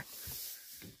sitting here.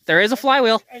 There is a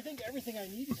flywheel. I think everything I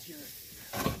need is here.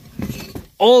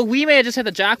 Oh, we may have just hit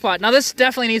the jackpot. Now, this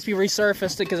definitely needs to be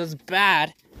resurfaced because it's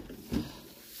bad.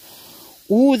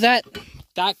 Ooh, that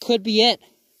could be it.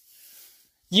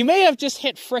 You may have just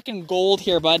hit frickin' gold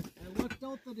here, bud. I looked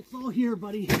out that it's all here,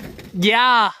 buddy.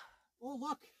 Yeah. Oh,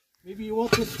 look. Maybe you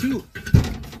want this too.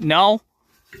 No.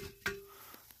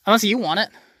 Unless you want it.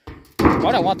 Why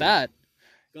would I want that?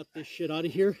 Got this shit out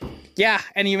of here. Yeah,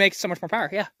 and you make so much more power,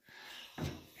 yeah.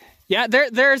 Yeah,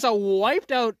 there's a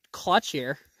wiped out clutch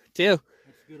here, too.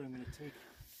 That's good, I'm going to take.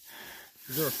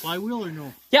 Is there a flywheel or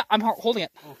no? Yeah, I'm holding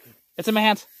it. Okay. It's in my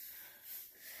hands.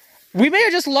 We may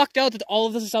have just lucked out that all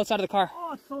of this is outside of the car.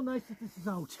 Oh, it's so nice that this is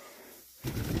out.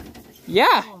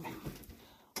 Yeah. Oh.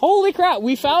 Holy crap,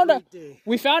 we found our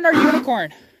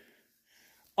unicorn.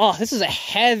 Oh, this is a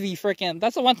heavy freaking...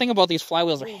 That's the one thing about these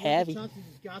flywheels, are heavy.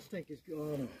 Gas tank is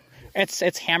gone.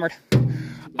 It's hammered.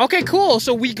 Okay, cool.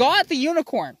 So we got the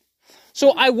unicorn.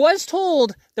 So I was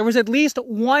told there was at least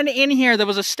one in here that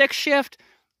was a stick shift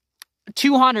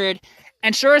 200.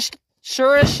 And sure as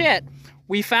shit,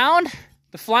 we found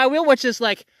the flywheel, which is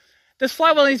like... This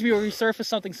flywheel needs to be resurfaced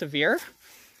something severe.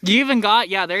 You even got...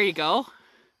 Yeah, there you go.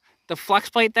 The flex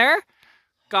plate there.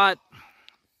 Got...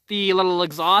 the little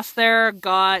exhaust there,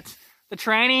 got the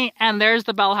tranny, and there's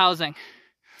the bell housing.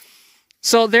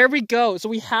 So there we go. So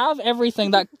we have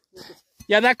everything. That,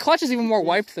 yeah, that clutch is even more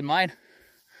wiped than mine.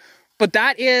 But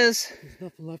that is... There's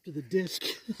nothing left of the disc.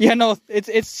 Yeah, no,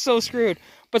 it's so screwed.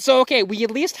 But so, okay, we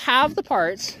at least have the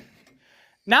parts.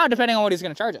 Now, depending on what he's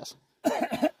going to charge us.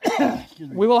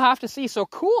 We will have to see. So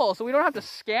cool. So we don't have to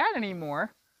scan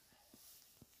anymore.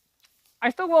 I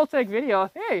still will take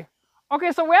video. Hey.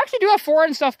 Okay, so we actually do have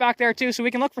foreign stuff back there too, so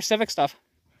we can look for Civic stuff.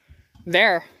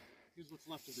 There. Here's what's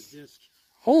left of the disc.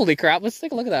 Holy crap, let's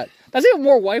take a look at that. That's even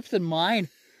more wiped than mine.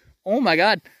 Oh my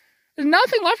god. There's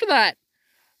nothing left of that.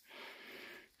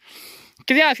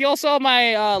 Because yeah, if you all saw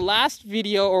my last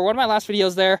video, or one of my last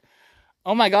videos there,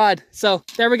 oh my god. So,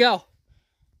 there we go.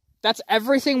 That's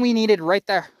everything we needed right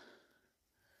there.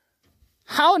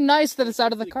 How nice that it's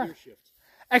out of the car.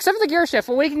 Except for the gear shift.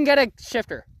 Well, we can get a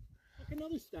shifter. Like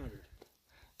another standard.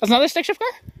 That's another stick shift car?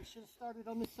 We should have started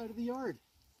on this side of the yard.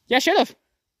 Yeah, should have.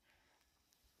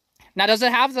 Now, does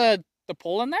it have the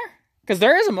pole in there? Because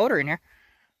there is a motor in here.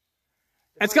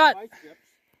 It's got...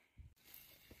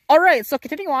 Alright, so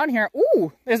continuing on here.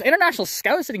 Ooh, there's International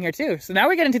Scout sitting here too. So now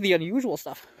we get into the unusual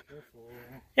stuff. Careful.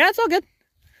 Yeah, it's all good.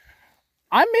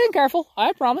 I'm being careful,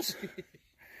 I promise.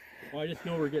 Well, I just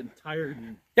know we're getting tired.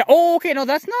 And... Yeah, oh, okay, no,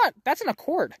 that's not... That's an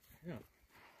Accord. Yeah.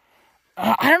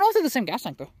 I don't know if they're the same gas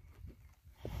tank, though.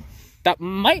 That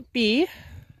might be...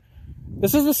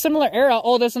 This is a similar era.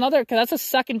 Oh, there's another... Because that's a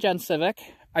second-gen Civic.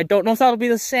 I don't know if that'll be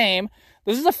the same.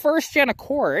 This is a first-gen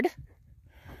Accord.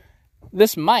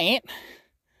 This might.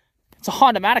 It's a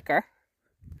Honda car.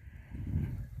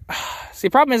 See,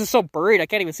 the problem is it's so buried, I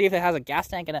can't even see if it has a gas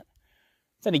tank in it.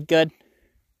 It's any good.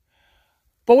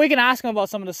 But we can ask him about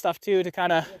some of the stuff, too, to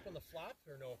kind of... Open the flap,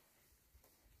 or no?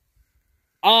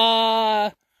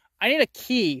 I need a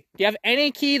key. Do you have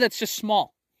any key that's just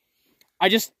small?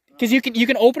 Because you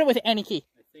can open it with any key.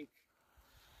 I think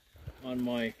on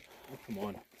my... Oh, come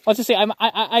on. Let's just say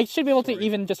I should be able to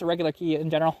even just a regular key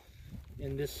in general.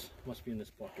 And this must be in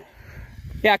this pocket.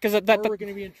 Yeah, because we're going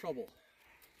to be in trouble.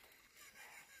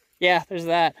 Yeah, there's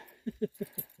that.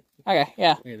 Okay,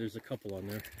 yeah. Hey, there's a couple on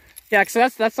there. Yeah,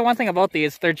 because that's the one thing about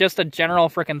these. They're just a general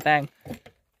freaking thing.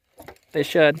 They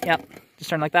should. Yep. Just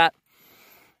turn like that.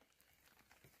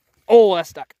 Oh, that's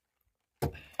stuck.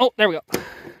 Oh, there we go.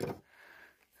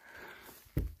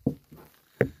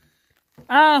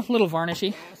 A little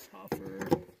varnishy.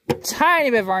 Tiny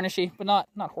bit varnishy, but not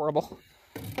horrible.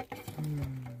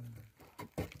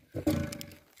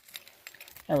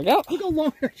 There we go. Look how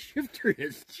long that shifter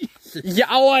is. Jesus. Yeah,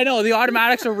 oh, I know. The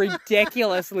automatics are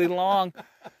ridiculously long.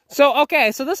 So,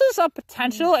 okay, so this is a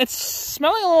potential. It's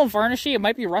smelling a little varnishy. It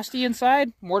might be rusty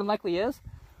inside. More than likely is.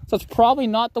 So it's probably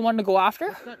not the one to go after.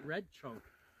 What's that red chunk?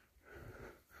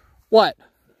 What?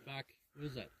 Back. What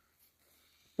is that?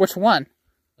 Which one?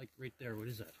 Like right there. What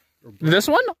is that? This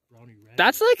one? Brownie red.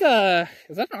 That's like a...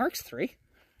 Is that an RX-3?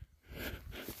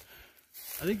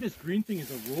 I think this green thing is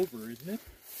a Rover, isn't it?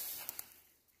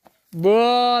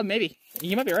 Maybe.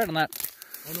 You might be right on that.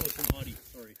 Oh no, it's an Audi.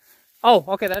 Sorry. Oh,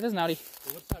 okay, that is an Audi.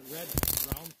 So what's that red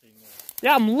brown thing there?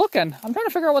 Yeah, I'm looking. I'm trying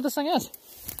to figure out what this thing is.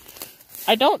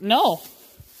 I don't know.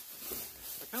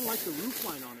 I kind of like the roof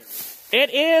line on it.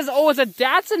 It is... Oh, it's a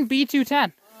Datsun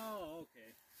B210. Oh,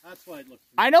 okay. That's why it looks...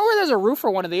 I know where there's a roof for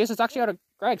one of these. It's actually out of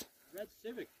Greg's. Red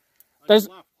Civic. There's...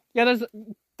 Yeah, there's...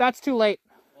 That's too late.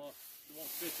 Well, it won't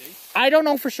fit, eh? I don't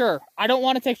know for sure. I don't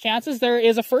want to take chances. There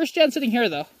is a first gen sitting here,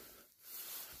 though.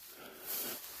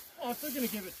 Oh, if they're going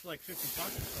to give it like 50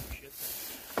 bucks or some shit.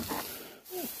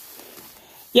 Ooh.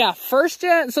 Yeah, first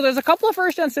gen. So there's a couple of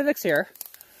first gen Civics here.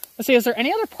 Let's see, is there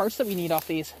any other parts that we need off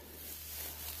these?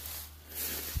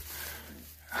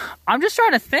 I'm just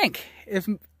trying to think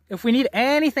if we need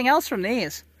anything else from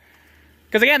these.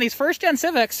 Because again, these first gen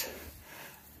Civics,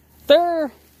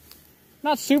 they're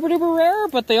not super duper rare,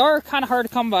 but they are kind of hard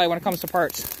to come by when it comes to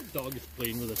parts. The dog is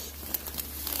playing with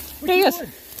us. Here he is.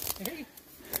 Hey.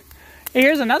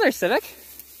 Here's another Civic.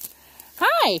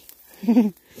 Hi!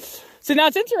 So now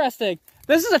it's interesting.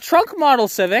 This is a trunk model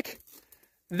Civic.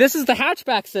 This is the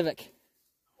hatchback Civic.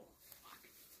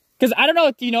 Because I don't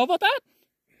know, do you know about that?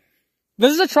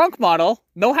 This is a trunk model,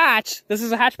 no hatch. This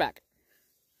is a hatchback.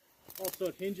 Also,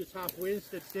 it hinges halfway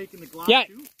instead of taking the glass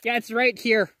too? Yeah, it's right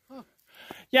here. Huh.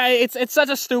 Yeah, it's such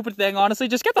a stupid thing, honestly.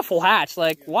 Just get the full hatch.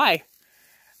 Like, why?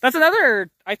 That's another,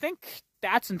 I think,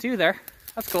 Datsun too there.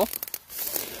 That's cool.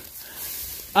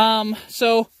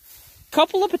 So,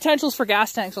 couple of potentials for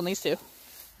gas tanks on these two.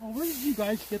 Oh, where did you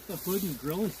guys get the hood and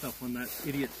grill and stuff when that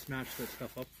idiot smashed that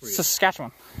stuff up for you?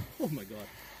 Saskatchewan. Oh my god.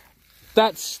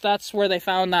 That's where they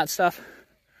found that stuff.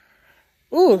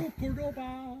 Ooh. Oh,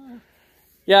 Cordoba.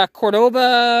 Yeah,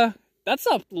 Cordoba. That's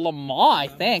a Le Mans, I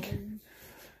think.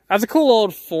 That's a cool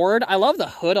old Ford. I love the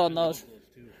hood on those.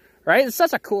 Right? It's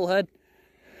such a cool hood.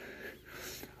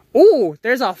 Ooh,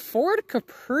 there's a Ford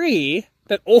Capri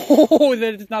that, oh,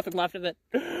 there's nothing left of it.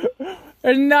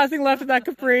 There's nothing left of that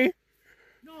Capri.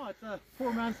 No, it's a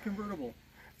poor-man's convertible.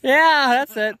 Yeah,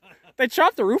 that's it. They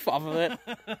chopped the roof off of it.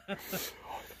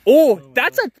 Oh,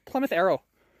 that's a Plymouth Arrow.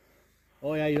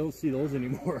 Oh yeah, you don't see those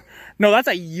anymore. No, that's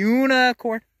a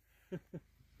unicorn.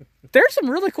 There's some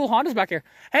really cool Hondas back here.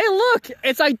 Hey, look,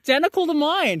 it's identical to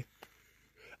mine.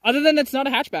 Other than it's not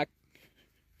a hatchback.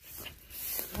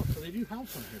 Oh, so they do have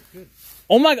some here. Good.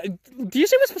 Oh my god, do you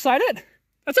see what's beside it?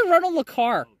 That's a Renault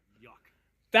LeCars. Oh, yuck.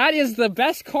 That is the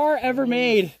best car ever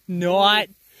made. Not.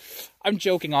 I'm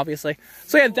joking, obviously.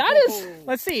 So yeah, that is,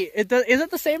 let's see, is it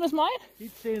the same as mine?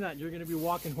 Keep saying that, you're going to be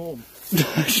walking home.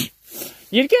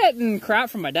 You'd get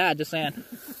crap from my dad, just saying.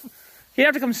 He'd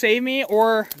have to come save me,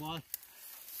 or... Well,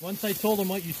 once I told him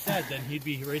what you said, then he'd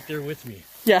be right there with me.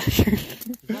 Yeah. Is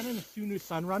that an Isuzu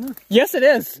Sunrunner? Yes, it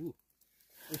is. Ooh.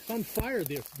 It's on fire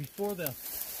there before the...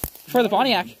 For the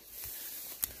Pontiac.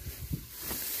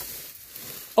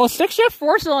 Oh, 6-shift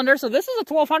 4-cylinder, so this is a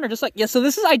 1200, just like, yeah, so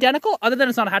this is identical, other than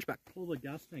it's not a hatchback. Pull the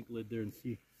gas tank lid there and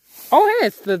see. Oh, hey,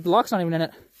 the lock's not even in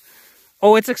it.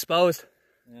 Oh, it's exposed.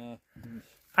 Yeah.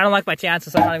 I don't like my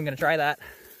chances, so I'm not even going to try that.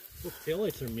 Those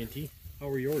taillights are minty. How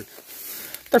are yours?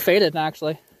 They're faded,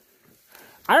 actually.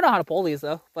 I don't know how to pull these,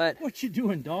 though, but... What you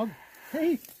doing, dog?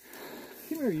 Hey,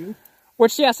 come here, you.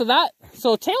 Which, yeah,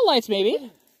 so tail lights,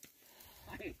 maybe.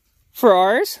 For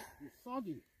ours. You're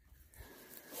soggy.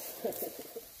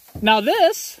 Now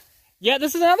this, yeah,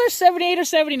 this is another 78 or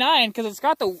 79, because it's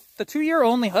got the 2-year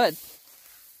only hood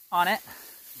on it.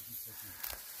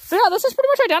 So yeah, this is pretty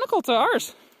much identical to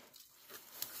ours.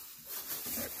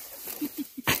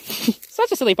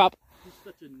 Such a silly pup.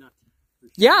 You're such a nut.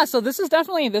 Yeah, so this is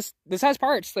definitely, this has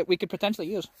parts that we could potentially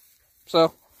use.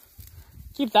 So,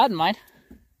 keep that in mind.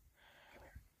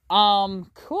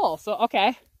 Cool, so,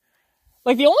 okay.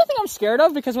 Like, the only thing I'm scared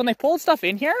of, because when they pulled stuff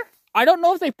in here, I don't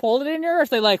know if they pulled it in here or if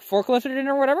they, like, forklifted it in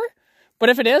or whatever. But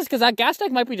if it is, because that gas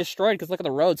tank might be destroyed, because look at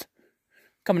the roads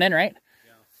coming in, right?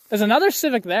 Yeah. There's another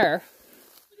Civic there.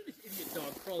 Look at this can get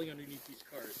dog crawling underneath these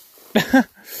cars. Right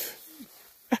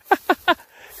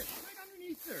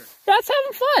underneath there. That's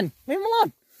having fun. Leave him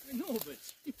alone. I know, but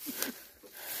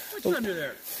what's under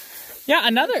there? Yeah,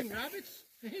 another Rabbits?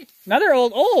 Hey. another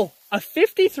old a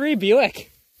 53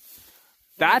 Buick.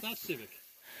 That's Civic.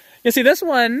 You see this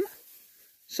one.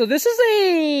 So this is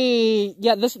a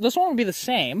this one will be the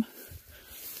same.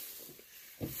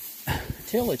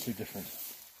 Taillights are different.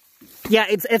 Yeah,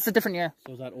 it's a different year.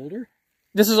 So is that older?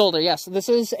 This is older, yes. This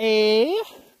is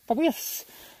probably a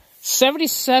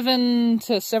 77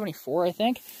 to 74, I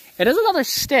think. It is another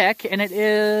stick, and it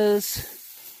is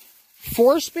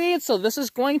 4-speed, so this is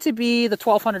going to be the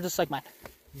 1200, just like mine.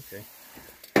 Okay.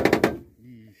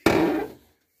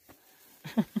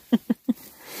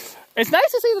 It's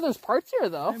nice to see that there's parts here,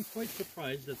 though. I'm quite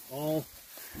surprised at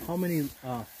how many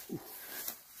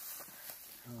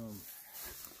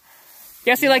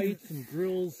yeah, see, like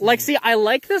grills. See, I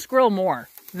like this grill more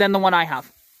than the one I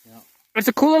have. Yeah. It's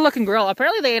a cooler looking grill.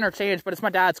 Apparently they interchange, but it's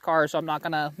my dad's car, so I'm not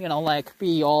gonna, like,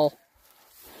 be all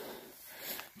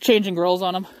changing grills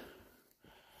on them.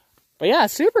 But yeah,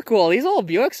 super cool. These old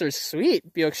Buicks are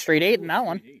sweet. Buick Straight 8 in that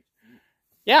one.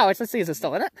 Yeah, let's see. Is it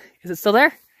still in it? Is it still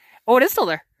there? Oh, it is still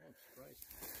there.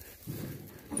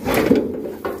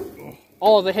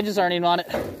 Oh, the hinges aren't even on it.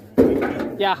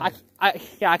 Yeah, I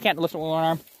can't lift it with one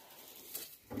arm.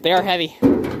 They are heavy.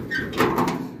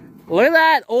 Look at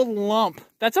that old lump.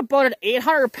 That's about an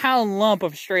 800-pound lump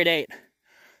of Straight 8.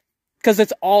 Because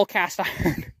it's all cast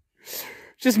iron.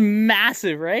 Just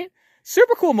massive, right?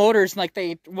 Super cool motors. Like,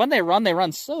 when they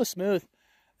run so smooth.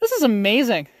 This is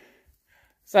amazing.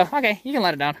 So, okay, you can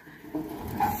let it down.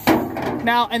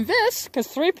 Now, and this, because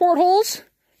 3 portholes,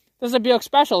 this is a Buick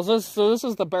Special. So this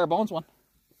is the bare bones one.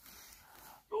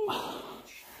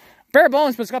 Bare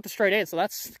bones, but it's got the Straight 8, so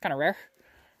that's kind of rare.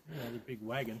 Yeah, the big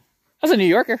wagon. That's a New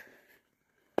Yorker.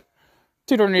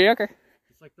 2-door New Yorker.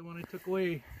 It's like the one I took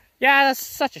away. Yeah, that's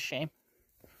such a shame.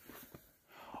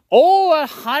 Oh,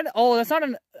 that's not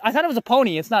an... I thought it was a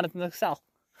pony. It's not an Excel.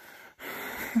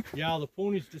 Yeah, the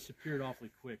ponies disappeared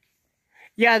awfully quick.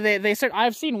 Yeah, they said...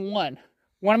 I've seen one.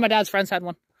 One of my dad's friends had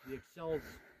one. The Excels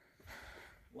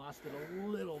lasted a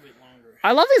little bit longer.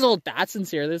 I love these old Datsuns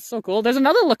here. This is so cool. There's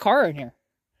another LeCars in here.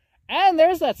 And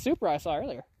there's that Supra I saw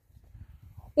earlier.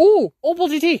 Ooh, Opel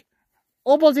GT.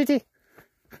 Opel GT.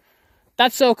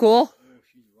 That's so cool. Oh,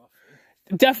 she's rough.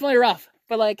 Eh? Definitely rough.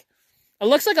 But, like, it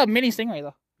looks like a mini Stingray,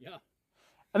 though. Yeah.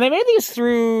 And they made these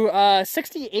through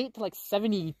 68 to, like,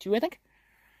 72, I think.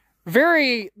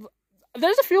 There's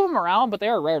a few of them around, but they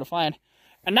are rare to find.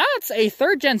 And that's a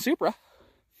 3rd-gen Supra.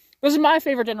 This is my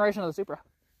favorite generation of the Supra.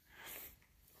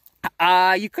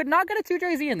 You could not get a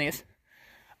 2JZ in these.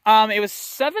 It was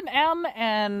 7M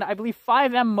and I believe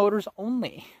 5M motors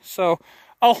only. So,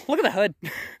 oh, look at the hood.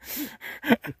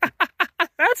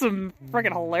 That's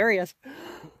freaking hilarious.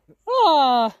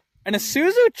 Oh, and a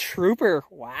Isuzu Trooper.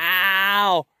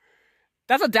 Wow.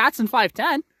 That's a Datsun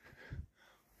 510.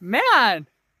 Man,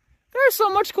 there's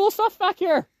so much cool stuff back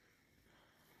here.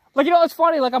 Like, it's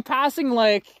funny. Like, I'm passing,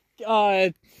 I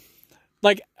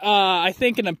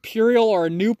think an Imperial or a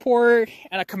Newport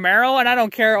and a Camaro, and I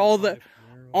don't care.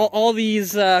 All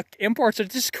these imports are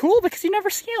just cool because you never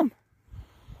see them.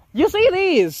 You see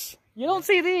these. You don't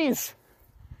see these.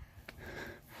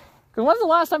 Because when's the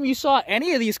last time you saw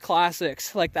any of these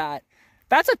classics like that?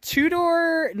 That's a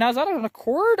 2-door. Now, is that an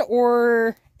Accord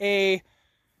or a...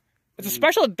 It's a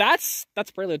special... That's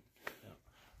Prelude. Yeah.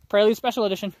 Prelude Special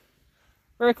Edition.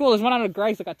 Very cool. There's one out of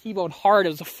Greg's that got T-boned hard. It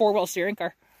was a 4-wheel steering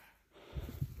car.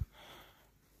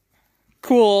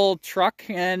 Cool truck.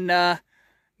 And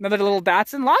another little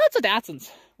Datsun. Lots of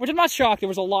Datsuns. Which I'm not shocked. There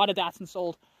was a lot of Datsuns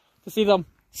sold. To see them.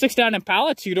 6-down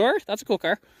Impala, 2-door. That's a cool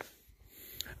car.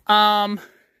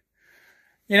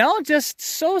 Just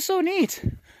so neat.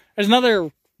 There's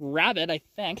another Rabbit, I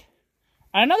think.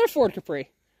 And another Ford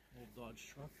Capri. Old Dodge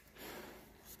truck.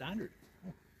 Standard.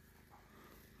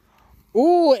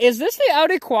 Ooh, is this the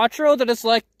Audi Quattro that is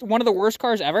like one of the worst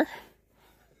cars ever?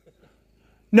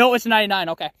 No, it's a 99,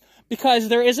 okay. Because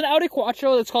there is an Audi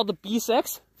Quattro that's called the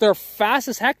B6. They're fast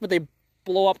as heck, but they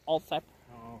blow up all the time.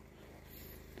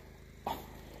 Oh.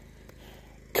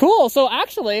 Cool, so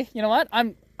actually, you know what?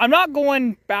 I'm not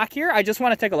going back here. I just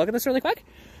want to take a look at this really quick.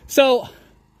 So,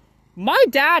 my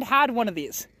dad had one of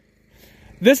these.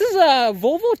 This is a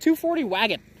Volvo 240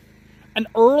 wagon. An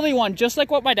early one, just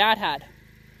like what my dad had.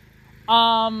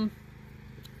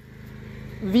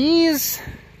 These,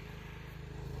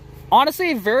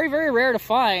 honestly, very, very rare to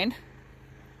find.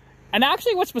 And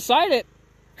actually, what's beside it,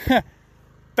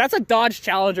 that's a Dodge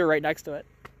Challenger right next to it.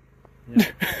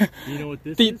 Yeah. Do you know what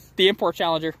this is? The import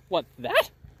Challenger. What,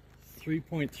 that?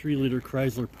 3.3 liter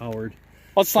Chrysler powered.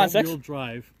 What's slant six? Wheel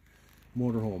drive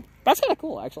motorhome. That's kind of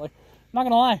cool, actually. I'm not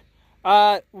gonna lie.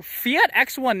 Fiat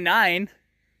X19.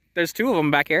 There's two of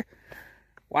them back here.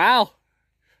 Wow,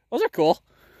 those are cool.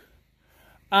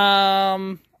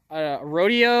 A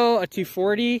Rodeo, a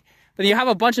 240. Then you have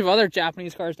a bunch of other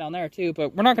Japanese cars down there too,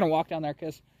 but we're not gonna walk down there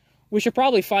because we should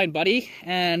probably find Buddy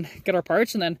and get our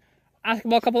parts and then ask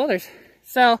about a couple others.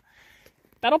 So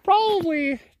that'll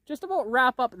probably just about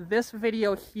wrap up this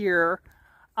video here.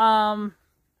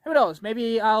 Who knows?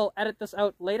 Maybe I'll edit this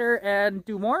out later and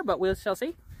do more, but we shall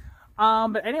see.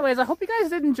 But anyways, I hope you guys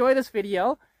did enjoy this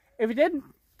video. If you did,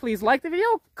 please like the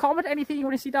video, comment anything you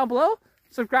want to see down below,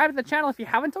 subscribe to the channel if you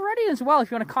haven't already, as well.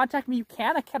 If you want to contact me, you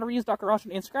can at Katarina's.garage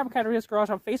on Instagram, Katarina's Garage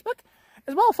on Facebook,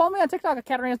 as well. Follow me on TikTok at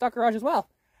Katarina's.garage as well.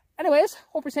 Anyways,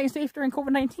 hope you're staying safe during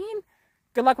COVID-19.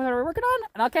 Good luck with what we're working on,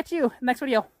 and I'll catch you in the next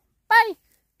video. Bye!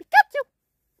 Pikachu!